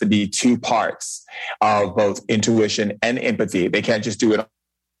it has to be two parts of both intuition and empathy. They can't just do it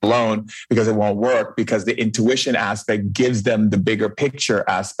alone, because it won't work, because the intuition aspect gives them the bigger picture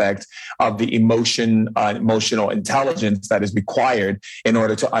aspect of the emotional intelligence that is required in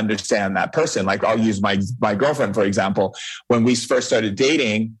order to understand that person. Like I'll use my girlfriend, for example. When we first started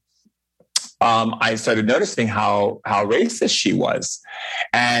dating, I started noticing how racist she was.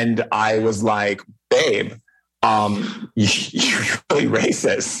 And I was like, babe, you're really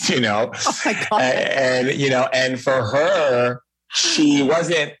racist, Oh my God. And for her, she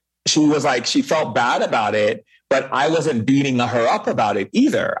felt bad about it, but I wasn't beating her up about it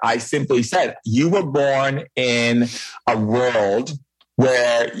either. I simply said, you were born in a world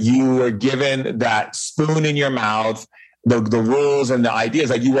where you were given that spoon in your mouth, the rules and the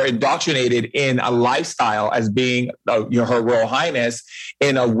ideas, like you were indoctrinated in a lifestyle as being Her Royal Highness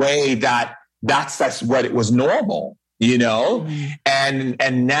in a way that's what it was normal,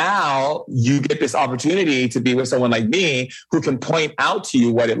 And now you get this opportunity to be with someone like me who can point out to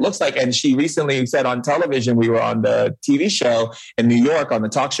you what it looks like. And she recently said on television, we were on the TV show in New York on the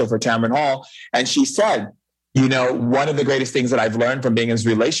talk show for Tamron Hall, and she said, one of the greatest things that I've learned from being in this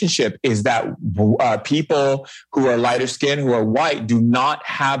relationship is that people who are lighter skinned, who are white, do not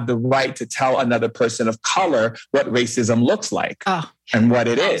have the right to tell another person of color what racism looks like and what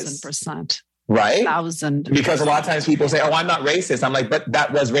it is. 1,000%. Right? 1,000. Because a lot of times people say, oh, I'm not racist. I'm like, but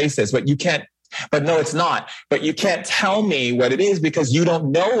that was racist. But you can't, but no, it's not. But you can't tell me what it is because you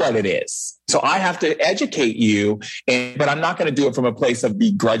don't know what it is. So I have to educate you, but I'm not going to do it from a place of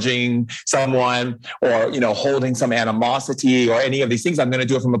begrudging someone or, holding some animosity or any of these things. I'm going to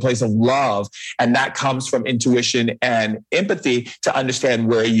do it from a place of love. And that comes from intuition and empathy to understand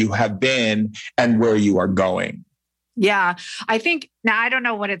where you have been and where you are going. Yeah. I think now I don't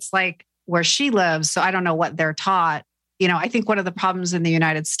know what it's like where she lives, so I don't know what they're taught. I think one of the problems in the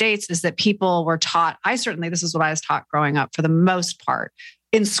United States is that people were taught, this is what I was taught growing up for the most part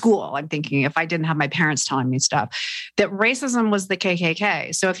in school. I'm thinking if I didn't have my parents telling me stuff, that racism was the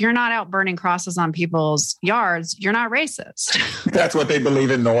KKK. So if you're not out burning crosses on people's yards, you're not racist. That's what they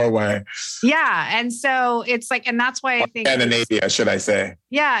believe in Norway. Yeah. And so it's like, and that's why I think Scandinavia, should I say.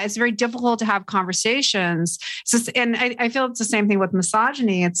 Yeah. It's very difficult to have conversations. And I feel it's the same thing with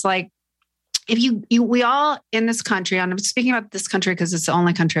misogyny. It's like, if we all in this country, and I'm speaking about this country because it's the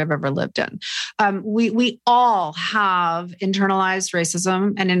only country I've ever lived in. We all have internalized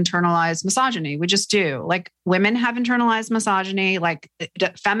racism and internalized misogyny. We just do. Like women have internalized misogyny, like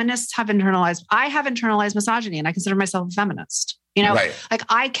feminists have internalized. I have internalized misogyny, and I consider myself a feminist. Right. Like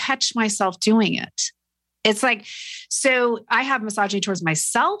I catch myself doing it. It's like, so I have misogyny towards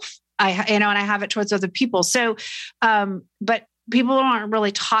myself. And I have it towards other people. So, but people aren't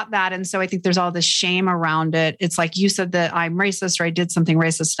really taught that. And so I think there's all this shame around it. It's like you said that I'm racist or I did something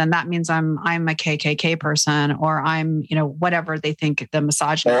racist, and that means I'm a KKK person, or I'm, whatever they think the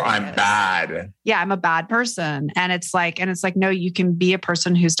misogyny or I'm is. Bad. Yeah, I'm a bad person. And it's like, no, you can be a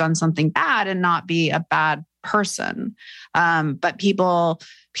person who's done something bad and not be a bad person. But people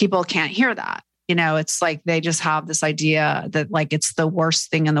can't hear that. It's like they just have this idea that like it's the worst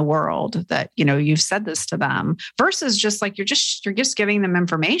thing in the world that, you've said this to them, versus just like you're just giving them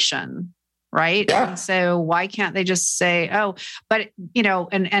information, right? Yeah. And so why can't they just say, oh, but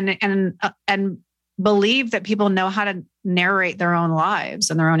and believe that people know how to narrate their own lives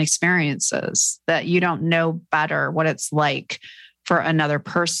and their own experiences, that you don't know better what it's like for another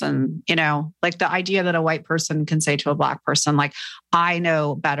person, like the idea that a white person can say to a black person, like, I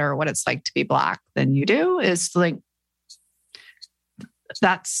know better what it's like to be black than you do, is like,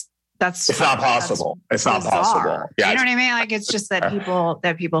 that's it's not possible. It's not bizarre. possible. Yeah. You know what I mean? Like, it's just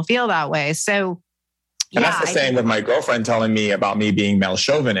that people feel that way. So And that's the same with my girlfriend telling me about me being male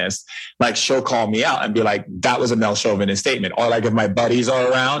chauvinist. Like she'll call me out and be like, that was a male chauvinist statement. Or like if my buddies are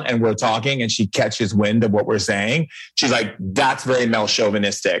around and we're talking and she catches wind of what we're saying, she's like, that's very male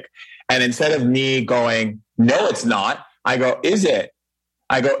chauvinistic. And instead of me going, no, it's not, I go, is it?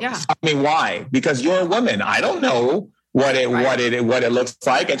 I go, tell me why? Because you're a woman. I don't know what it looks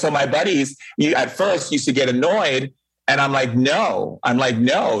like. And so my buddies, at first used to get annoyed. And I'm like, no,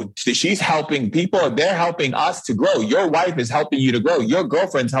 she's helping people. They're helping us to grow. Your wife is helping you to grow. Your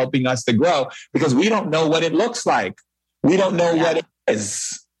girlfriend's helping us to grow because we don't know what it looks like. We don't know what it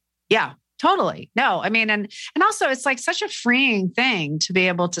is. Yeah, totally. No, I mean, and also it's like such a freeing thing to be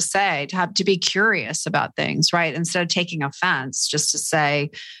able to say, to be curious about things, right? Instead of taking offense, just to say,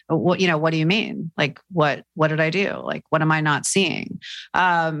 what do you mean? Like, what did I do? Like, what am I not seeing?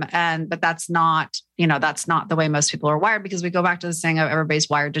 But that's not the way most people are wired, because we go back to this thing of everybody's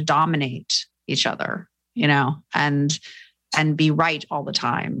wired to dominate each other, and be right all the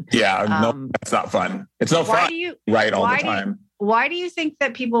time. Yeah. No, that's not fun. It's no fun. Right all the time. Why do you think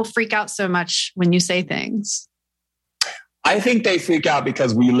that people freak out so much when you say things? I think they freak out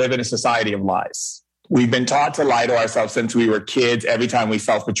because we live in a society of lies. We've been taught to lie to ourselves since we were kids. Every time we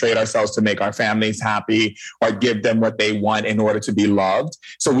self-betrayed ourselves to make our families happy or give them what they want in order to be loved.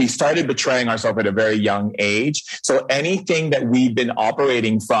 So we started betraying ourselves at a very young age. So anything that we've been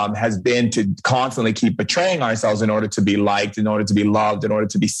operating from has been to constantly keep betraying ourselves in order to be liked, in order to be loved, in order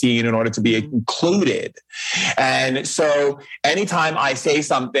to be seen, in order to be included. And so anytime I say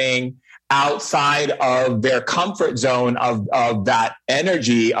something outside of their comfort zone of that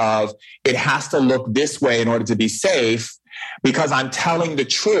energy of it has to look this way in order to be safe, because I'm telling the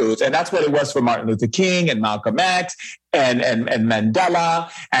truth. And that's what it was for Martin Luther King and Malcolm X and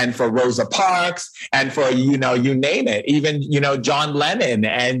Mandela and for Rosa Parks and for, you name it, even, John Lennon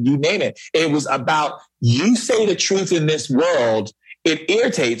and you name it. It was about you say the truth in this world. It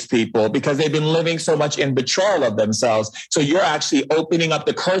irritates people because they've been living so much in betrayal of themselves. So you're actually opening up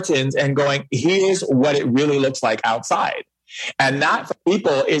the curtains and going, here's what it really looks like outside. And that for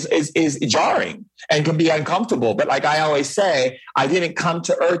people is jarring and can be uncomfortable. But like I always say, I didn't come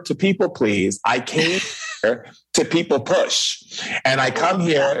to earth to people please. I came here to people push. And I come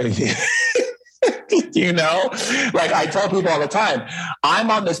here... like I tell people all the time,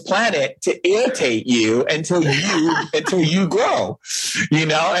 I'm on this planet to irritate you until you grow,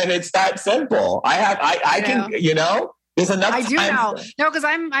 and it's that simple. I can, there's enough. I do know. No, because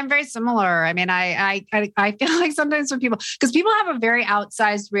I'm very similar. I mean, I feel like sometimes when people have a very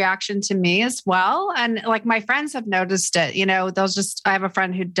outsized reaction to me as well. And like my friends have noticed it, I have a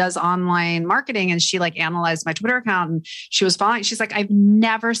friend who does online marketing and she like analyzed my Twitter account and she was following. She's like, I've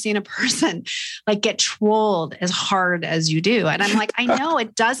never seen a person like get trolled as hard as you do. And I'm like, I know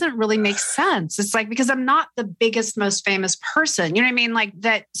it doesn't really make sense. It's like, because I'm not the biggest, most famous person, you know what I mean? Like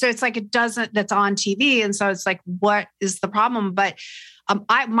that. So it's like, that's on TV. And so it's like, what is the problem? But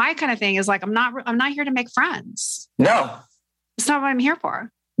my kind of thing is like, I'm not here to make friends. No, it's not what I'm here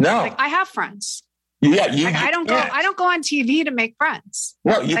for. No, like I have friends. Yeah, I don't go on TV to make friends.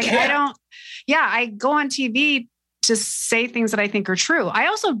 Well, you can't. I go on TV to say things that I think are true. I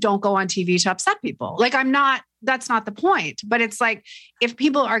also don't go on TV to upset people. Like that's not the point. But it's like, if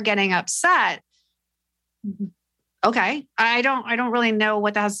people are getting upset, okay, I don't really know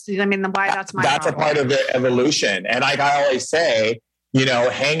what that's. I mean, why that's my. That's problem. A part of the evolution, and like I always say,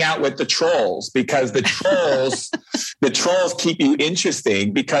 hang out with the trolls because the trolls keep you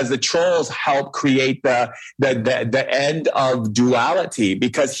interesting because the trolls help create the end of duality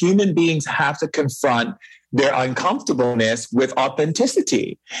because human beings have to confront their uncomfortableness with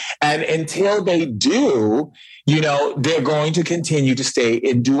authenticity, and until they do. They're going to continue to stay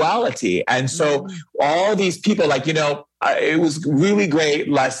in duality. And so all these people, like, it was really great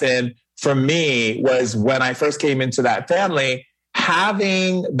lesson for me was when I first came into that family,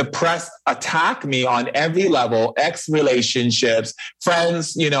 having the press attack me on every level, ex relationships,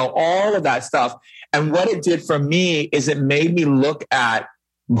 friends, all of that stuff. And what it did for me is it made me look at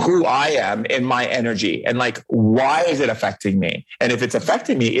who I am in my energy and like, why is it affecting me? And if it's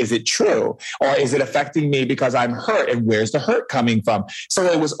affecting me, is it true? Or is it affecting me because I'm hurt? And where's the hurt coming from? So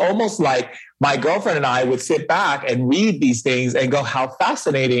it was almost like my girlfriend and I would sit back and read these things and go, how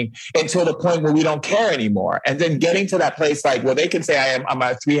fascinating, until the point where we don't care anymore. And then getting to that place like, well, they can say I'm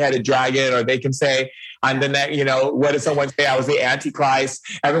a three-headed dragon, or they can say I'm the next, what did someone say? I was the Antichrist.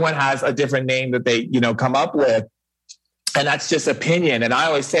 Everyone has a different name that they, come up with. And that's just opinion. And I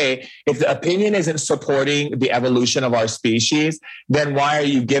always say, if the opinion isn't supporting the evolution of our species, then why are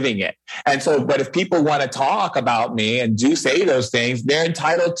you giving it? And so, but if people want to talk about me and do say those things, they're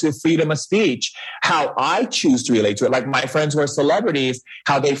entitled to freedom of speech. How I choose to relate to it, like my friends who are celebrities,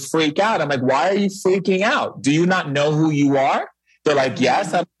 how they freak out. I'm like, why are you freaking out? Do you not know who you are? They're like,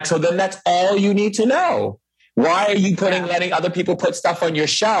 yes. So then that's all you need to know. Why are you letting other people put stuff on your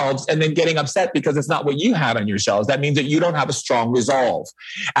shelves and then getting upset because it's not what you had on your shelves? That means that you don't have a strong resolve.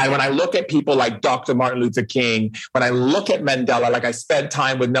 And when I look at people like Dr. Martin Luther King, when I look at Mandela, like I spent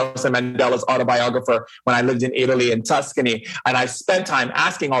time with Nelson Mandela's autobiographer when I lived in Italy and Tuscany, and I spent time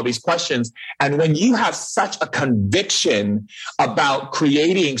asking all these questions. And when you have such a conviction about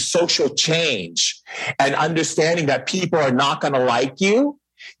creating social change and understanding that people are not going to like you,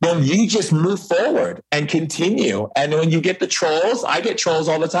 then you just move forward and continue. And when you get the trolls, I get trolls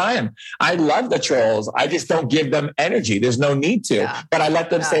all the time. I love the trolls. I just don't give them energy. There's no need to. Yeah. But I let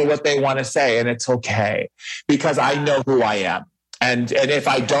them say what they want to say, and it's okay because I know who I am. And if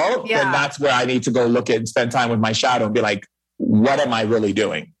I don't, then that's where I need to go look at and spend time with my shadow and be like, what am I really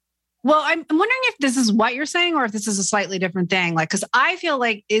doing? Well, I'm wondering if this is what you're saying or if this is a slightly different thing. Like, because I feel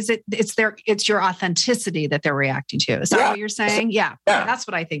like it's your authenticity that they're reacting to. Is that what you're saying? Yeah, that's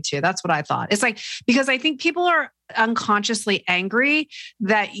what I think too. That's what I thought. It's like, because I think people are unconsciously angry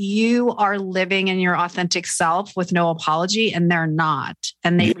that you are living in your authentic self with no apology, and they're not,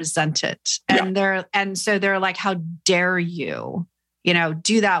 and they resent it. And so they're like, how dare you?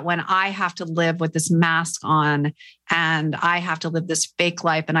 Do that when I have to live with this mask on and I have to live this fake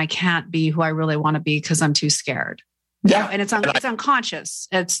life and I can't be who I really want to be because I'm too scared. Yeah. And it's unconscious.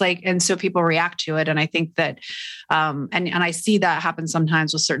 It's like, and so people react to it. And I think that, and I see that happen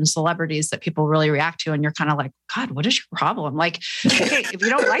sometimes with certain celebrities that people really react to. And you're kind of like, God, what is your problem? Like, okay, if you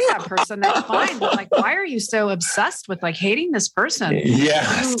don't like that person, that's fine. But like, why are you so obsessed with like hating this person?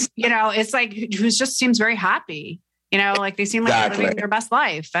 Yes. It's like, who just seems very happy. Like they seem like they're living their best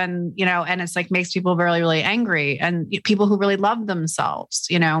life, and and it's like makes people really, really angry, and people who really love themselves,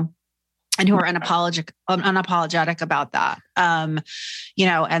 and who are unapologetic about that, and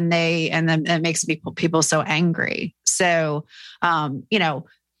then it makes people so angry. So,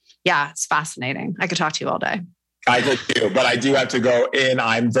 it's fascinating. I could talk to you all day. I could too, but I do have to go in.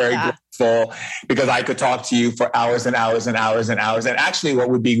 I'm very grateful because I could talk to you for hours and hours and hours and hours. And actually what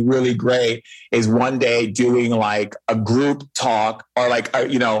would be really great is one day doing like a group talk or like,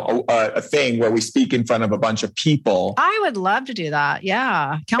 a thing where we speak in front of a bunch of people. I would love to do that.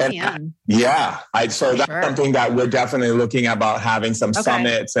 Yeah. Count me in. That's something that we're definitely looking about having some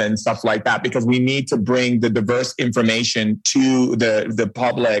summits and stuff like that, because we need to bring the diverse information to the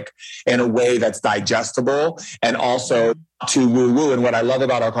public in a way that's digestible and also to woo-woo. And what I love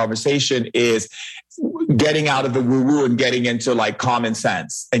about our conversation is getting out of the woo-woo and getting into like common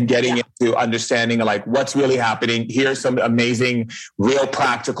sense and getting into understanding like what's really happening. Here's some amazing, real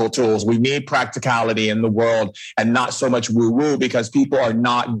practical tools. We need practicality in the world and not so much woo-woo, because people are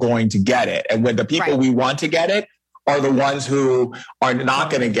not going to get it. And when the people we want to get it are the ones who are not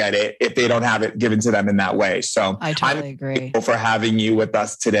going to get it if they don't have it given to them in that way. So I totally agree. Grateful for having you with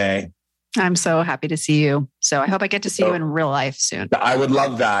us today. I'm so happy to see you. So I hope I get to see you in real life soon. I would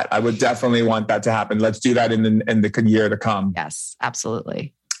love that. I would definitely want that to happen. Let's do that in the year to come. Yes,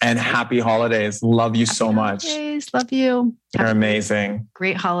 absolutely. And happy holidays. Love you so much. Love you. You're amazing.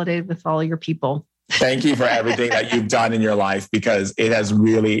 Great holiday with all your people. Thank you for everything that you've done in your life, because it has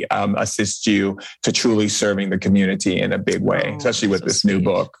really assisted you to truly serving the community in a big way, especially with this new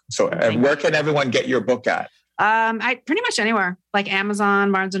book. So where can everyone get your book at? I pretty much anywhere, like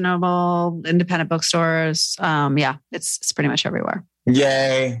Amazon, Barnes & Noble, independent bookstores. It's pretty much everywhere.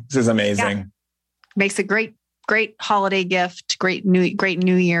 Yay. This is amazing. Yeah. Makes a great holiday gift, great New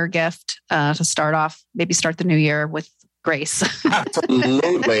Year gift to start off, maybe start the new year with grace.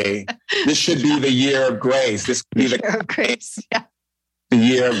 Absolutely. This should be the year of grace. This could be the year of grace. Yeah. The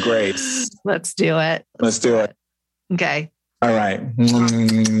year of grace. Let's do it. Let's do it. Okay. All right.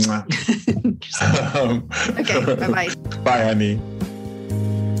 Okay. Bye-bye. Bye, honey.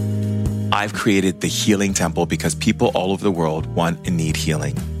 I've created the Healing Temple because people all over the world want and need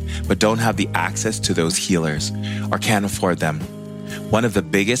healing, but don't have the access to those healers or can't afford them. One of the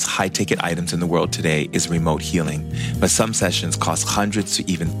biggest high-ticket items in the world today is remote healing, but some sessions cost hundreds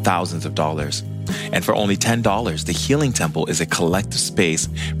to even thousands of dollars. And for only $10, the Healing Temple is a collective space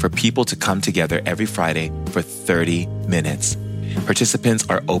for people to come together every Friday for 30 minutes. Participants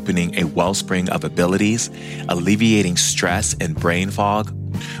are opening a wellspring of abilities, alleviating stress and brain fog,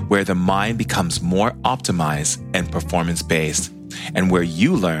 where the mind becomes more optimized and performance-based. and where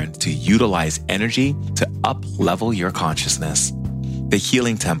you learn to utilize energy to up-level your consciousness. The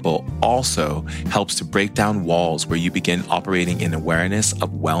Healing Temple also helps to break down walls where you begin operating in awareness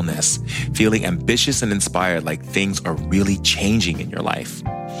of wellness, feeling ambitious and inspired like things are really changing in your life.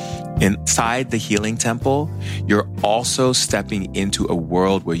 Inside the Healing Temple, you're also stepping into a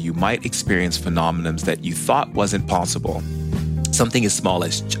world where you might experience phenomena that you thought wasn't possible. Something as small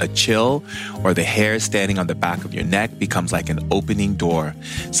as a chill or the hair standing on the back of your neck becomes like an opening door.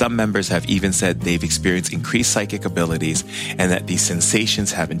 Some members have even said they've experienced increased psychic abilities and that these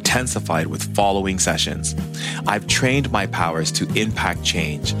sensations have intensified with following sessions. I've trained my powers to impact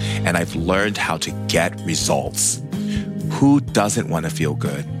change, and I've learned how to get results. Who doesn't want to feel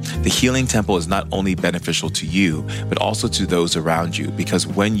good? The Healing Temple is not only beneficial to you, but also to those around you, because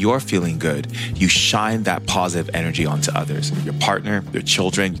when you're feeling good, you shine that positive energy onto others, your partner, your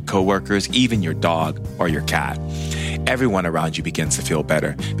children, your coworkers, even your dog or your cat. Everyone around you begins to feel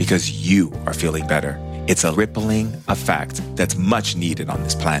better because you are feeling better. It's a rippling effect that's much needed on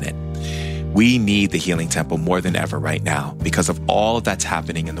this planet. We need the Healing Temple more than ever right now because of all that's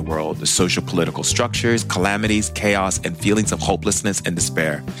happening in the world, the social political structures, calamities, chaos, and feelings of hopelessness and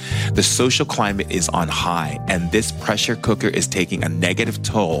despair. The social climate is on high, and this pressure cooker is taking a negative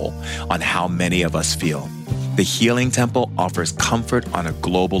toll on how many of us feel. The Healing Temple offers comfort on a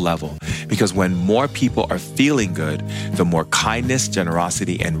global level because when more people are feeling good, the more kindness,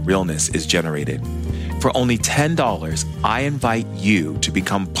 generosity, and realness is generated. For only $10, I invite you to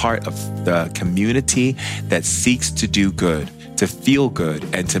become part of the community that seeks to do good, to feel good,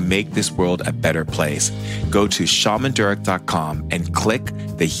 and to make this world a better place. Go to shamandurek.com and click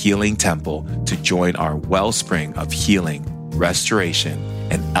the Healing Temple to join our wellspring of healing, restoration,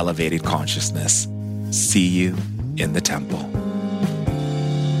 and elevated consciousness. See you in the temple.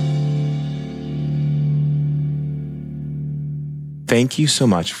 Thank you so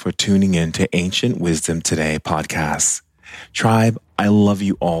much for tuning in to Ancient Wisdom Today podcast. Tribe, I love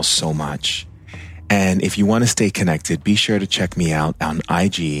you all so much. And if you want to stay connected, be sure to check me out on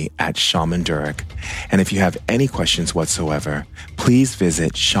IG at Shaman Durek. And if you have any questions whatsoever, please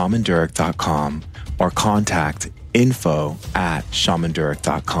visit shamandurek.com or contact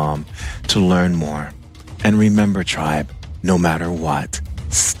info@shamandurek.com to learn more. And remember, Tribe, no matter what,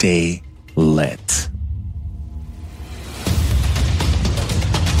 stay lit.